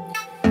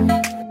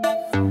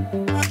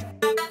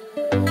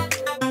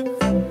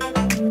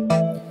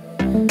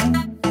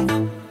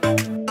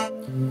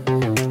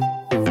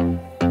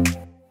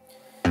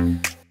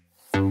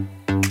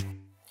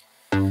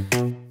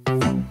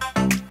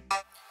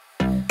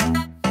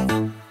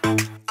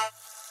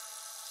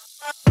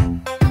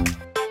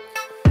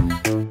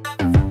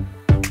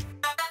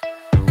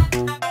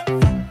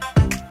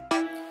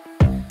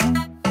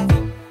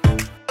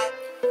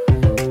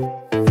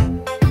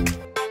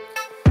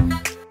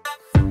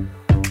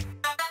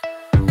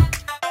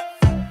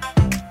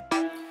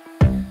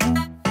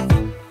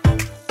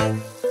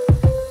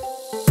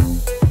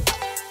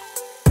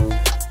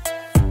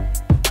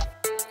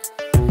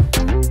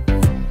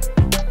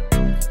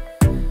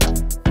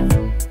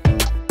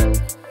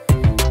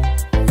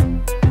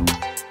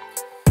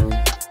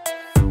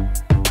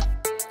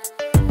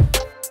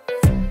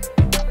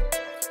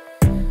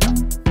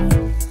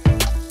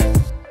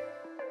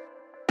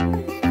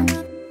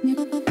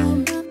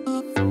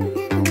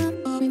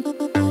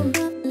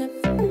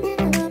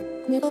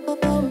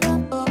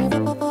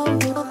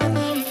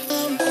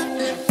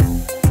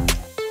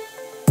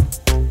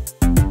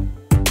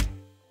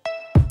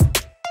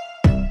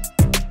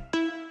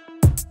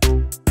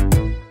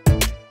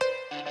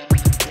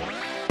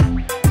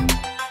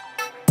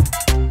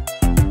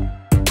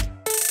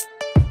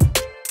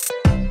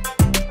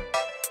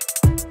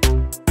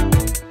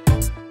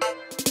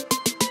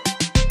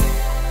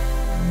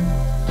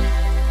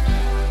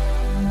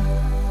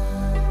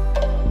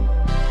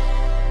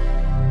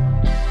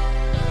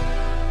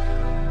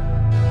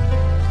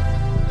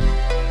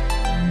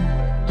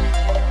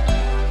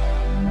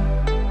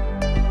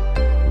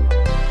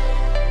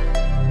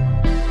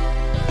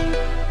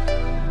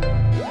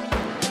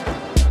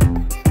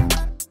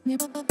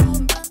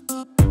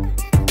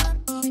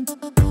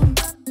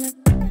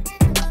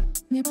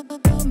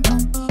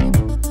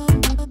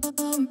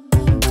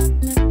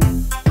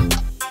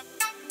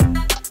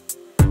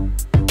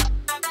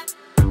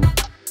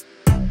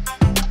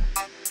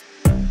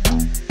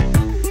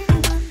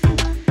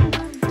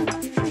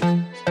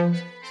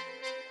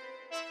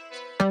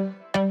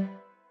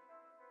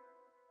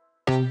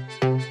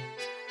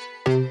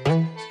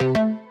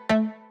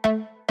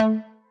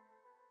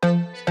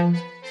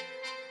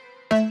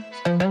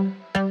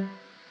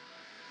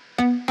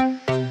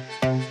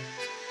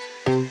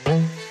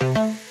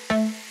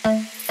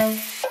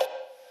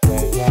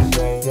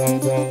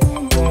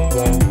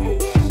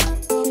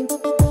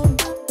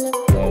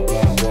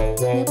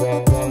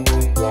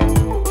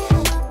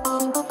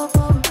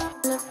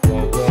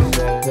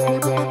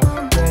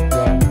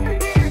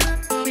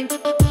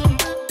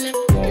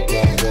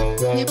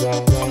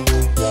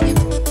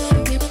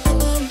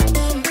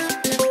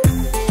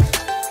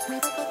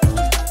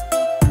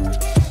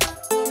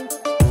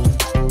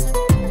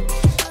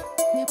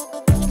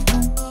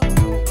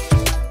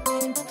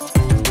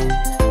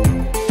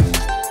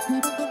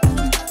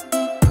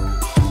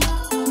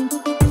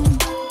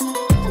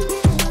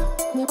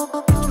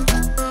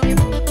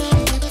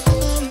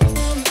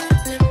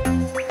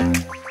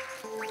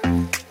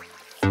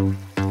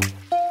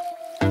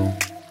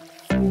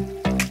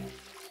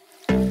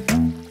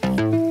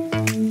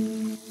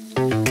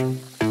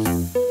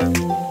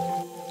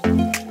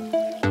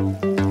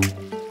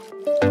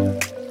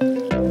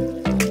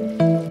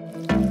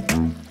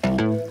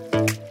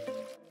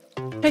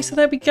 Okay, so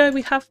there we go.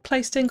 We have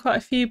placed in quite a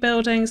few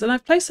buildings, and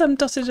I've placed some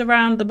dotted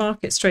around the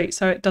market street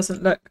so it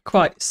doesn't look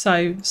quite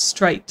so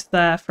straight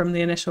there from the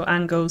initial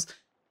angles.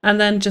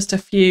 And then just a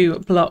few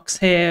blocks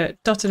here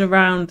dotted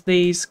around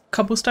these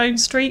cobblestone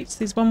streets,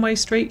 these one-way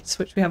streets,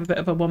 which we have a bit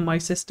of a one-way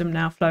system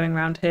now flowing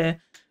around here.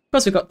 Of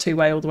course, we've got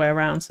two-way all the way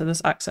around, so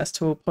there's access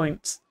to all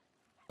points.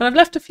 But I've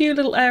left a few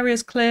little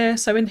areas clear,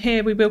 so in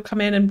here we will come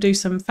in and do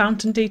some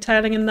fountain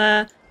detailing in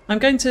there. I'm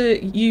going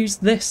to use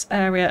this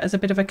area as a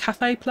bit of a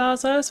cafe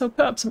plaza, so I'll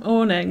put up some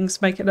awnings,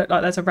 make it look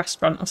like there's a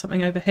restaurant or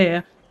something over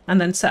here,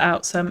 and then set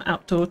out some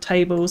outdoor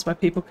tables where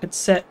people could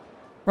sit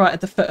right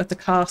at the foot of the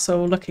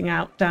castle, looking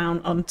out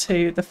down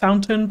onto the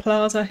fountain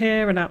plaza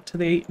here and out to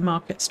the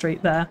market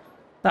street there.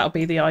 That'll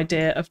be the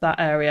idea of that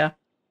area.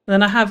 And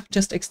then I have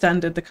just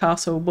extended the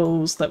castle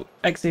walls that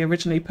Eggsy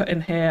originally put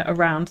in here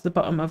around the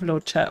bottom of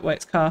Lord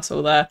Chirpwick's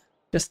castle there,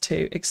 just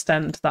to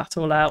extend that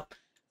all out.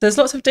 There's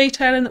lots of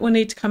detailing that we'll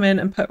need to come in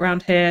and put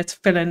around here to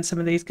fill in some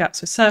of these gaps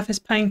with surface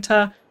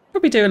painter.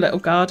 Probably do a little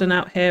garden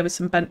out here with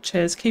some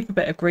benches, keep a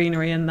bit of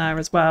greenery in there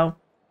as well.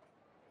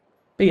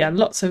 But yeah,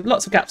 lots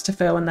of gaps to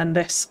fill, and then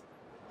this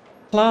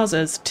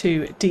plazas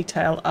to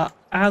detail up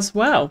as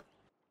well.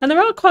 And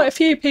there are quite a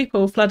few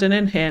people flooding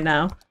in here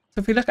now. So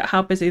if we look at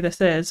how busy this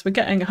is, we're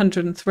getting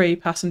 103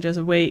 passengers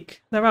a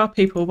week. There are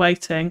people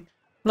waiting,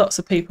 lots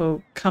of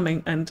people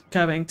coming and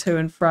going to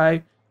and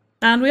fro.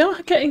 And we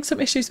are getting some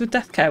issues with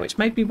death care, which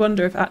made me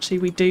wonder if actually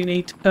we do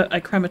need to put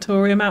a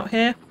crematorium out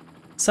here.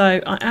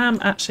 So I am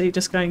actually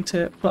just going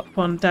to plop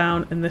one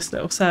down in this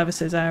little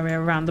services area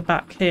around the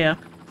back here.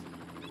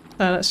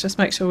 So let's just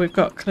make sure we've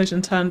got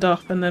collision turned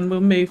off, and then we'll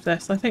move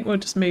this. I think we'll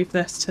just move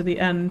this to the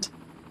end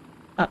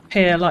up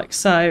here like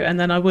so, and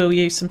then I will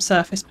use some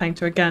surface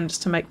painter again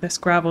just to make this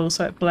gravel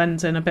so it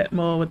blends in a bit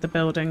more with the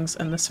buildings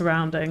and the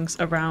surroundings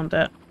around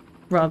it,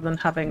 rather than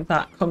having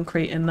that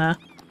concrete in there.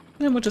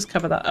 And then we'll just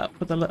cover that up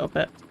with a little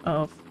bit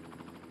of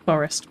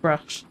forest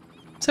brush.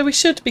 So we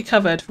should be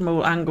covered from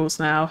all angles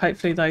now.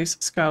 Hopefully those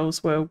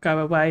skulls will go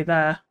away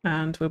there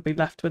and we'll be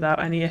left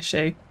without any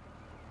issue.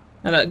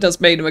 And it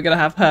does mean we're going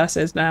to have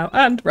hearses now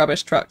and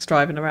rubbish trucks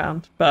driving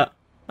around, but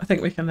I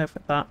think we can live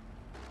with that.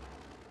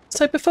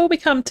 So before we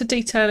come to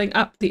detailing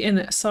up the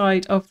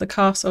inside of the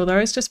castle,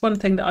 there is just one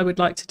thing that I would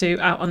like to do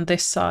out on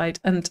this side,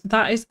 and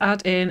that is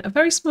add in a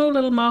very small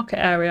little market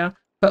area,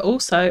 but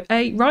also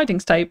a riding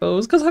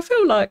stables, because I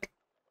feel like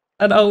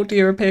an old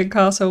European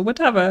castle would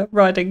have a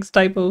riding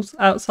stables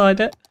outside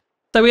it.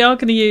 So we are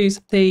going to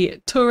use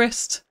the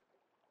tourist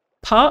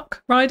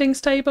park riding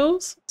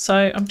stables.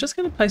 So I'm just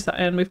going to place that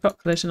in. We've got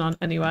collision on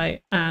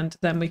anyway, and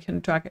then we can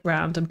drag it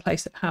around and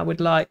place it how we'd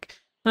like.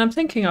 And I'm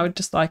thinking I would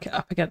just like it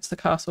up against the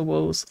castle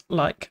walls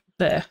like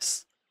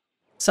this.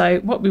 So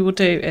what we will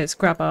do is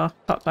grab our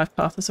Park Life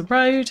Path as a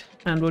road,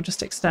 and we'll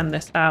just extend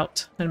this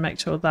out and make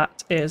sure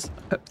that is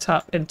hooked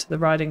up into the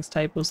riding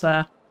stables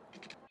there.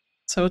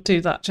 So we'll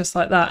do that just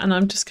like that, and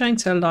I'm just going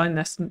to align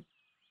this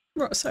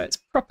so it's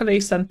properly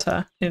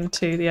centre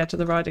into the edge of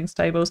the riding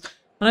stables.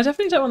 And I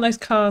definitely don't want those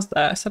cars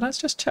there, so let's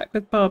just check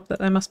with Bob that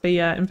there must be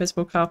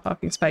invisible car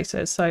parking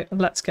spaces. So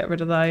let's get rid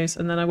of those,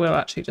 and then I will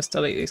actually just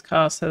delete these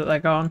cars so that they're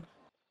gone.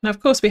 Now, of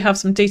course, we have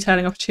some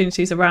detailing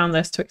opportunities around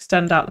this to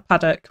extend out the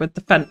paddock with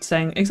the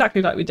fencing,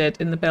 exactly like we did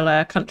in the Bill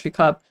Air Country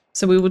Club.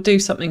 So we will do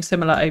something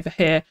similar over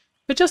here.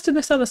 But just in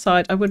this other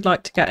side, I would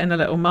like to get in a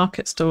little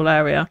market stall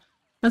area.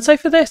 And so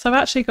for this, I've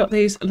actually got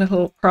these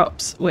little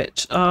props,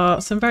 which are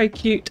some very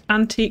cute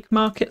antique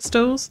market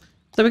stalls.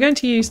 So we're going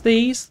to use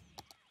these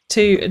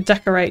to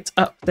decorate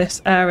up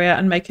this area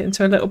and make it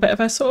into a little bit of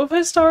a sort of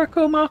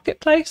historical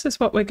marketplace is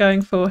what we're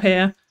going for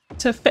here,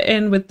 to fit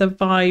in with the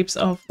vibes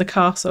of the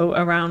castle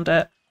around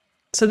it.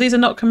 So these are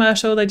not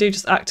commercial, they do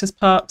just act as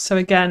parks. So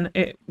again,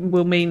 it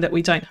will mean that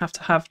we don't have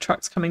to have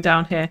trucks coming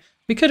down here.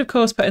 We could, of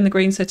course, put in the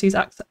Green Cities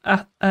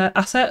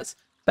assets,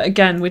 but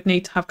again, we'd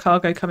need to have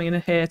cargo coming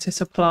in here to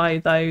supply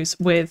those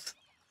with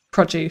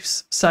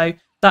produce. So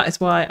that is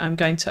why I'm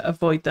going to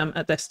avoid them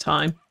at this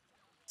time.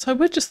 So I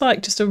would just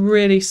like just a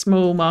really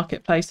small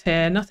marketplace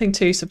here, nothing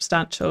too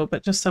substantial,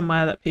 but just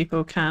somewhere that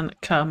people can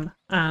come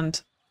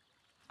and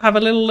have a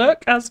little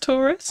look as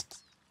tourists.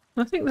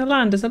 I think the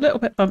land is a little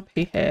bit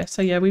bumpy here,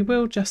 so yeah, we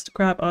will just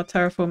grab our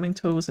terraforming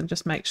tools and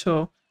just make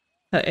sure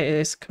that it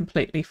is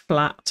completely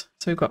flat,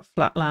 so we've got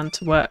flat land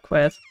to work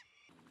with.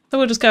 So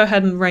we'll just go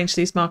ahead and arrange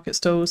these market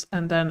stalls,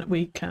 and then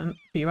we can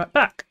be right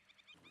back.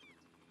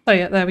 So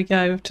yeah, there we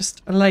go. We've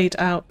just laid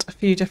out a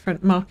few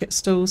different market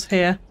stalls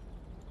here,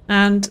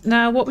 and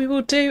now what we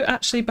will do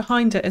actually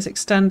behind it is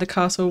extend the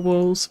castle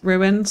walls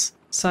ruins.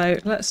 So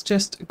let's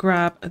just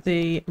grab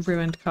the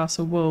ruined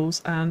castle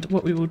walls, and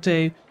what we will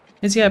do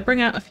is, yeah, bring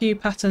out a few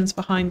patterns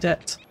behind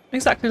it,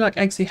 exactly like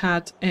Eggsy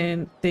had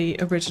in the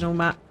original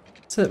map,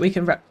 so that we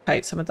can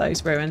replicate some of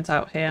those ruins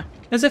out here,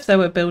 as if there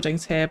were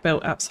buildings here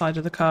built outside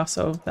of the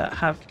castle that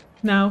have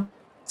now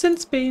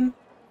since been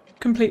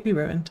completely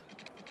ruined.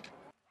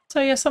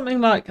 So yeah,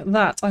 something like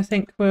that I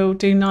think will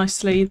do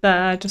nicely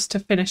there just to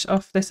finish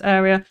off this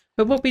area.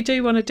 But what we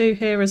do want to do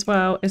here as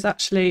well is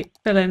actually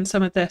fill in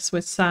some of this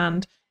with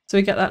sand, so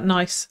we get that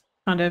nice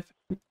kind of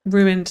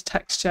ruined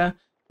texture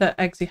that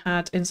Eggsy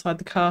had inside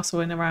the castle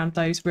and around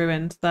those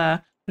ruins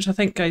there, which I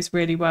think goes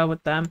really well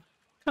with them.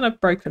 Kind of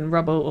broken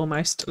rubble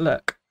almost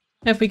look.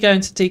 If we go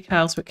into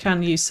decals, we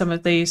can use some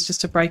of these just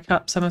to break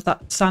up some of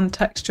that sand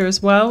texture as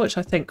well, which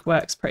I think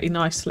works pretty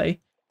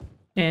nicely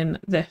in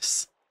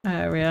this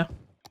area.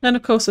 Then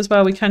of course as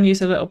well, we can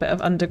use a little bit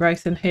of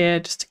undergrowth in here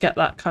just to get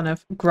that kind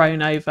of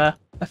grown over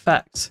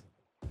effect,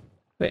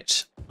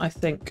 which I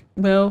think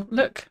will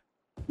look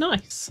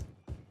nice.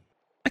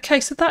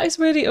 Okay, so that is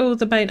really all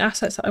the main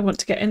assets that I want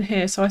to get in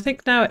here. So I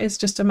think now it is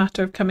just a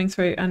matter of coming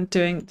through and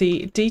doing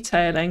the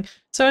detailing.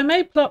 So I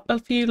may plot a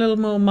few little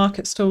more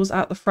market stalls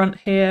out the front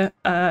here,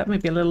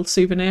 maybe a little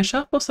souvenir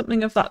shop or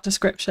something of that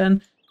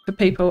description for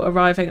people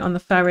arriving on the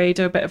ferry,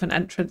 do a bit of an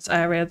entrance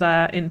area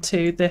there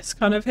into this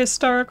kind of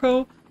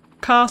historical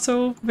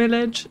castle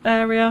village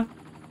area.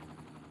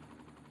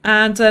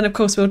 And then of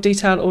course we'll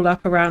detail all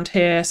up around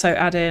here, so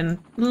add in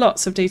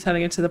lots of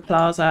detailing into the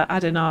plaza,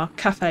 add in our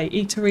cafe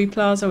eatery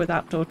plaza with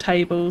outdoor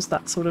tables,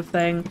 that sort of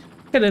thing.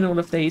 Fill in all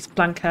of these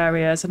blank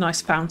areas, a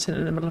nice fountain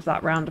in the middle of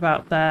that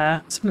roundabout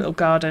there, some little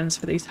gardens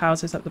for these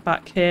houses at the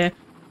back here,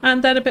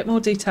 and then a bit more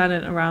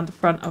detailing around the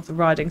front of the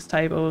riding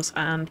stables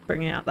and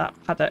bringing out that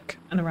paddock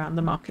and around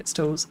the market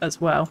stalls as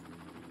well.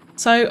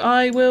 So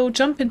I will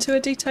jump into a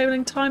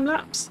detailing time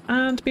lapse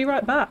and be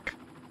right back.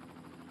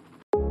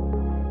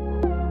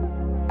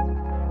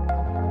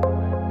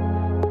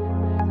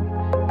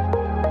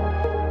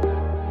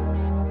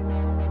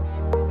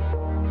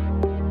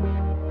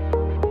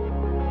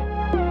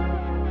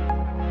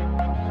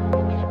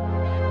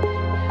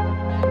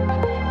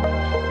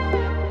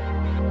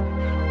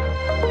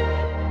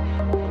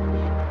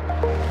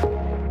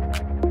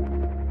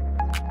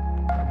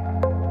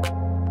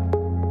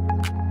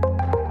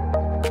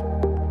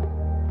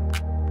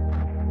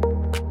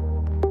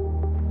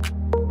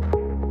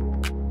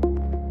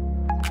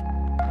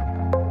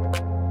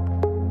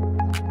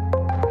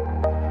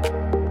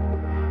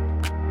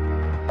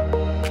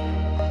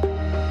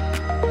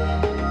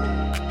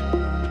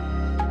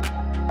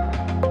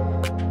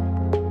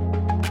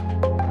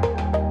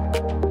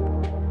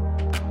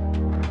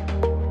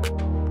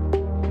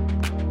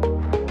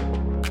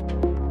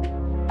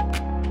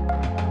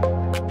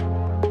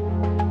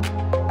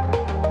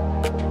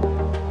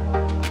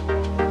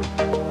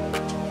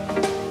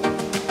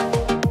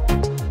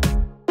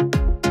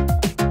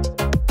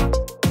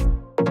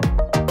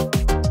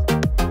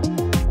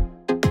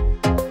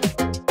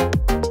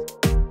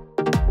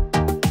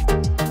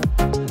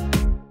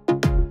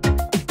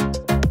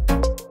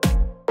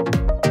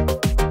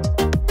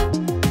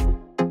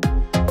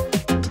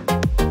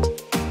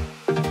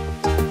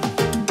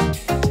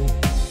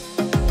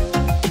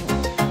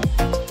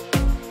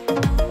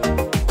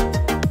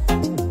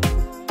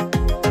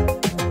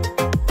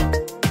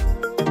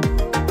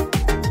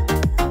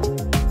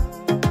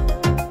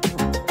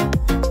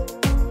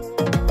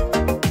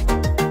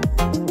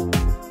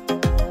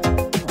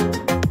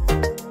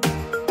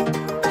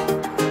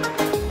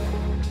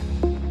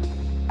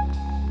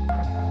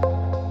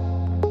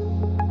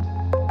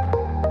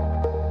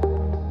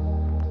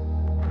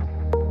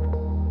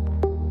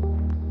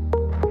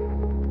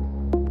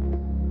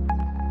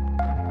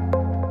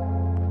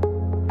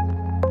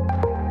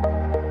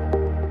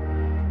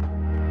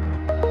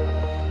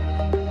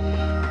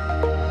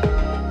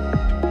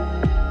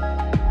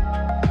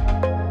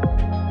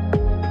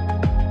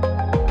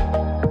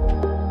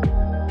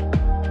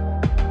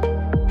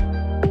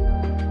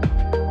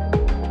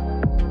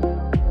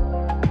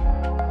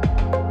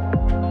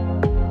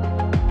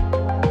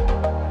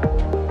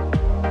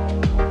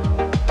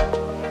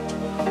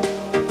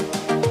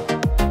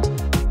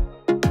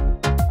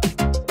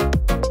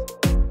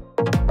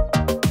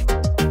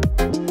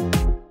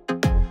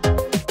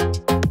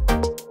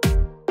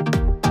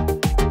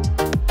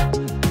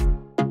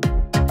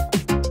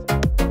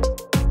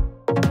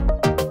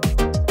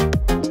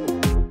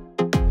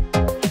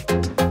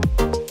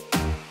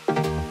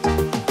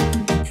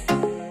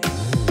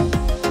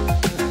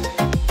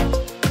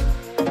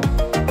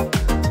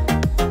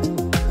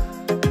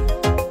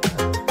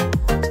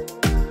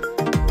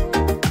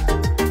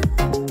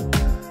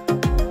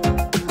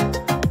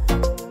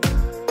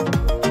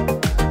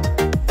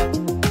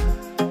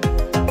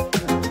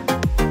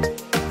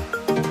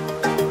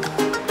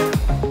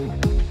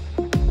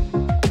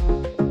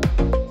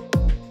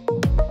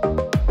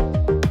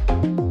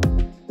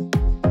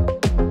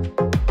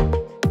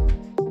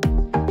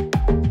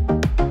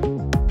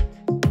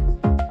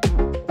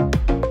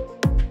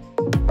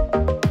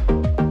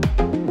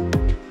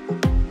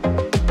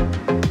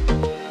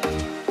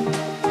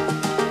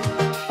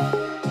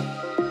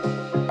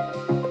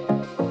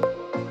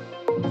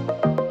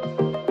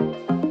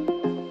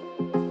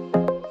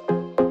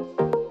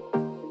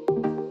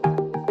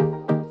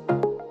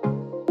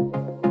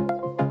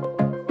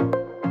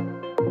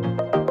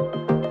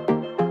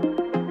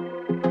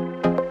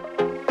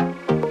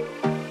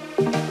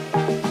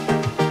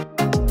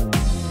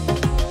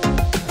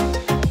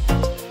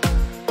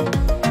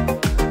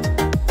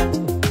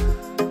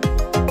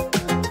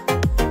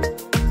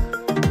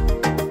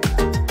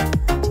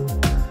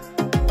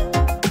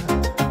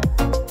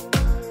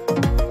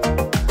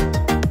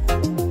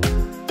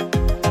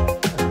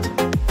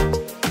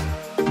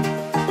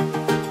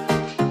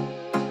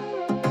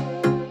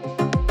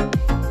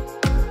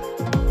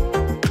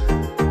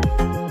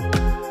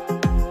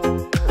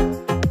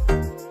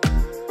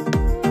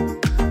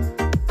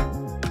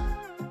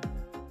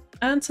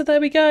 And so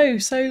there we go.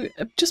 So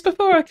just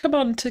before I come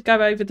on to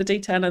go over the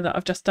detailing that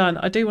I've just done,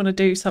 I do want to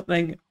do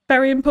something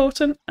very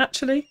important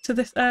actually to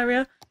this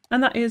area,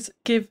 and that is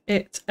give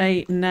it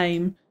a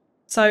name.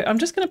 So I'm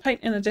just going to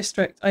paint in a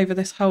district over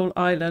this whole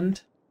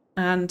island,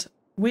 and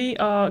we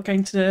are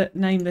going to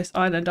name this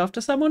island after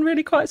someone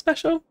really quite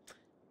special.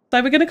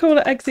 So we're going to call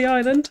it Eggsy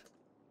Island.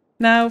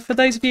 Now, for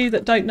those of you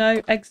that don't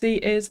know, Eggsy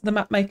is the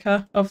map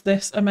maker of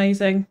this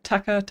amazing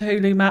Taka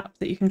Tahulu map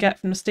that you can get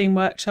from the Steam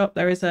Workshop.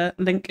 There is a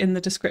link in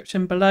the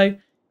description below.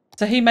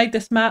 So he made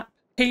this map.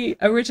 He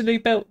originally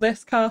built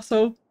this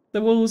castle,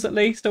 the walls at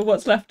least, or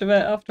what's left of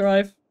it after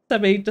I've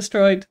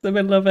semi-destroyed the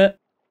middle of it.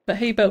 But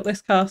he built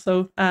this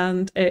castle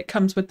and it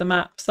comes with the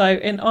map. So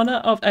in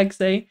honour of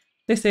Eggsy,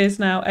 this is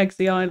now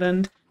Eggsy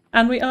Island.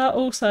 And we are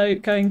also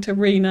going to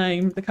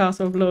rename the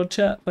Castle of Lord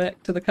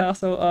Chirpwick to the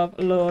Castle of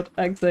Lord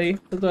Eggsy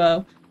as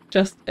well,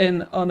 just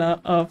in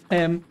honour of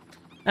him.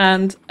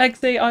 And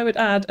Eggsy, I would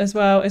add as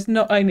well, is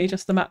not only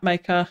just the map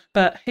maker,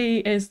 but he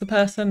is the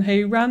person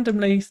who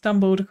randomly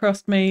stumbled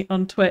across me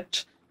on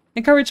Twitch,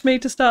 encouraged me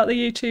to start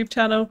the YouTube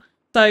channel.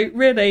 So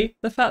really,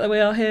 the fact that we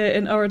are here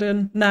in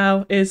Auridon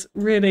now is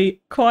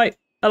really quite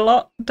a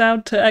lot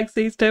down to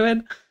Eggsy's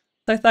doing.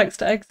 So thanks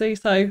to Eggsy.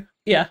 So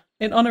yeah,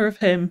 in honour of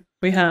him,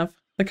 we have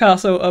the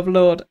Castle of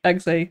Lord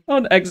Eggsy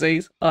on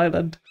Eggsy's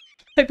Island.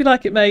 Hope you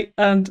like it, mate,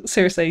 and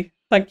seriously,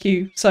 thank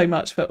you so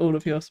much for all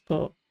of your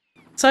support.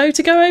 So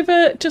to go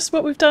over just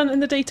what we've done in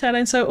the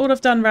detailing, so all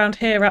I've done around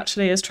here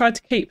actually is tried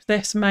to keep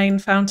this main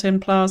fountain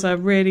plaza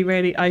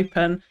really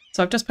open.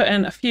 So I've just put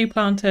in a few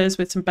planters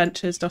with some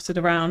benches dotted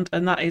around,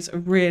 and that is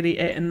really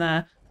it in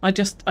there. I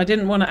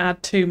didn't want to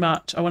add too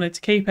much. I wanted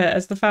to keep it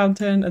as the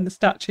fountain and the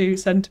statue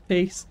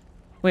centerpiece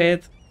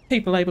with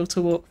people able to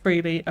walk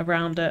freely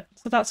around it.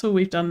 So that's all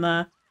we've done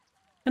there.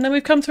 And then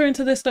we've come through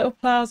into this little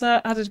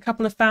plaza, added a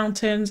couple of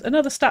fountains,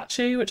 another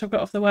statue which I've got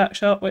off the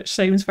workshop, which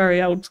seems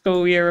very old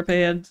school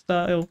European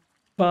style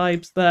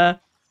vibes there.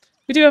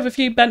 We do have a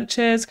few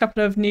benches, a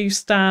couple of news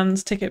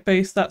stands, ticket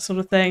booths, that sort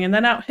of thing. And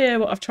then out here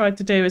what I've tried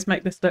to do is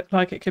make this look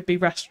like it could be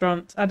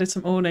restaurants. Added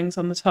some awnings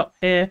on the top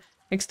here,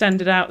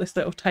 extended out this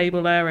little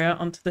table area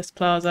onto this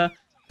plaza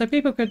so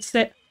people could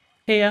sit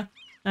here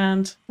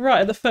and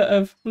right at the foot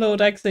of Lord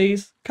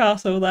Eggsy's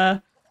castle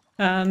there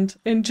and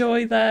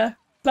enjoy their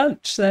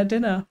lunch, their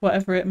dinner,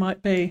 whatever it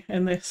might be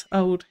in this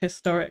old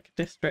historic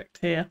district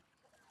here.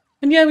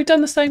 And yeah, we've done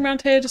the same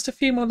around here, just a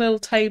few more little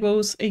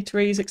tables,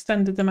 eateries,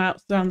 extended them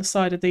out down the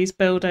side of these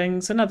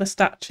buildings, another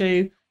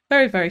statue,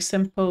 very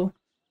simple.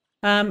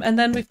 And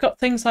then we've got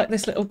things like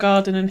this little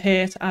garden in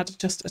here to add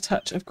just a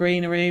touch of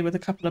greenery with a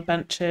couple of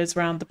benches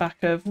around the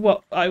back of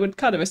what I would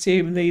kind of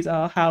assume these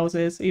are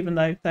houses, even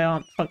though they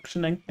aren't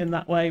functioning in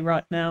that way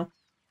right now.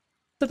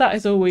 So that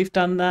is all we've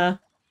done there.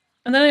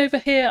 And then over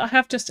here I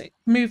have just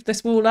moved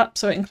this wall up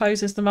so it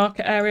encloses the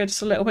market area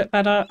just a little bit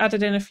better,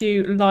 added in a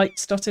few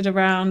lights dotted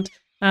around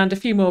and a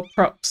few more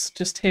props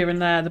just here and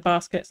there, the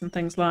baskets and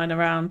things lying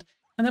around.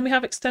 And then we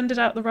have extended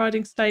out the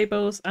riding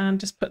stables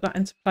and just put that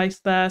into place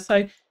there.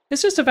 So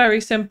it's just a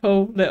very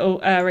simple little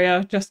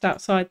area just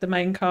outside the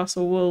main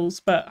castle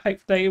walls, but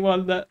hopefully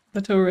one that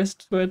the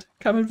tourists would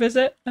come and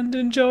visit and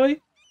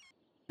enjoy.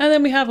 And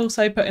then we have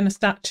also put in a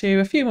statue,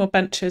 a few more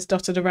benches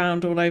dotted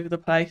around all over the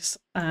place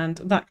and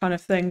that kind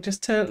of thing,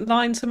 just to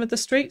line some of the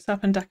streets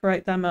up and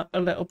decorate them up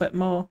a little bit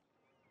more.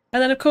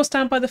 And then of course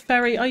down by the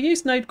ferry, I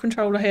used Node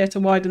Controller here to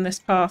widen this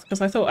path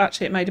because I thought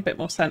actually it made a bit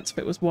more sense if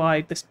it was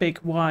wide, this big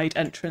wide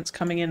entrance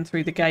coming in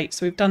through the gate.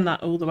 So we've done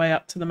that all the way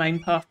up to the main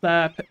path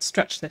there,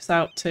 stretched this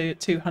out to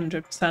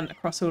 200%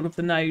 across all of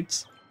the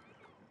nodes.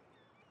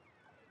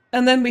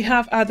 And then we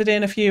have added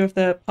in a few of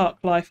the Park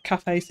Life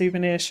cafe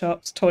souvenir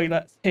shops,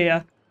 toilets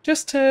here,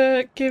 just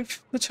to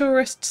give the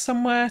tourists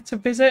somewhere to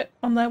visit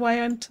on their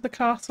way into the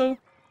castle.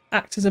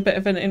 Act as a bit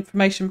of an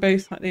information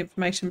booth, like the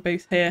information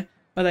booth here,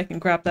 where they can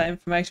grab that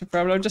information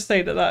from. And I'll just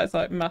say that that is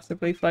like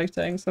massively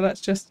floating. So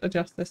let's just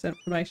adjust this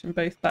information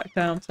booth back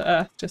down to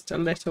earth just a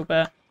little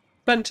bit.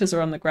 Benches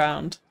are on the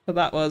ground, but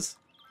that was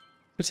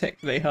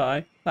particularly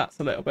high. That's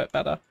a little bit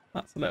better.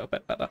 That's a little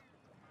bit better.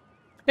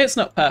 It's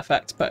not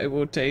perfect, but it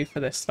will do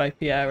for this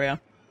slopey area.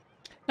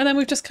 And then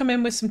we've just come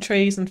in with some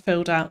trees and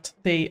filled out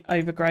the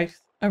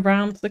overgrowth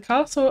around the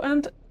castle,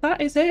 and that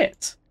is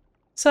it.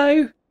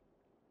 So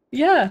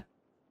yeah,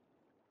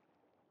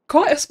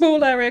 quite a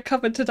small area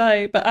covered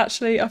today, but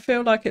actually I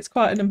feel like it's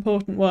quite an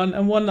important one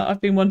and one that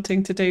I've been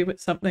wanting to do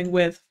something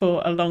with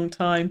for a long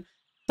time.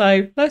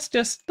 So let's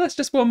just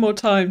one more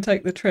time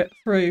take the trip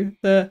through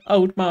the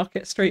old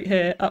market street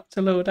here up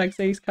to Lord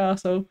Eggsy's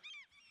castle.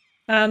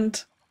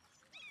 And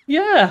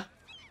yeah,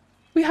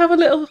 we have a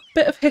little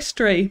bit of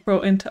history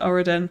brought into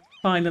Auridon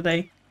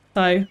finally.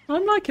 So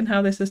I'm liking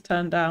how this has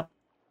turned out.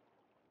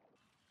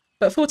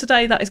 But for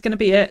today, that is going to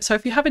be it. So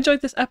if you have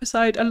enjoyed this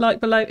episode, a like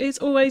below is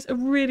always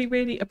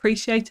really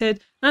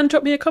appreciated. And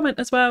drop me a comment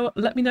as well.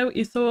 Let me know what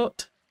you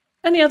thought.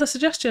 Any other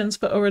suggestions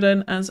for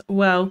Auridon as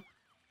well.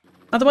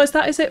 Otherwise,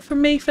 that is it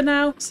from me for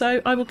now.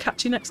 So I will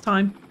catch you next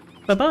time.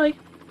 Bye bye.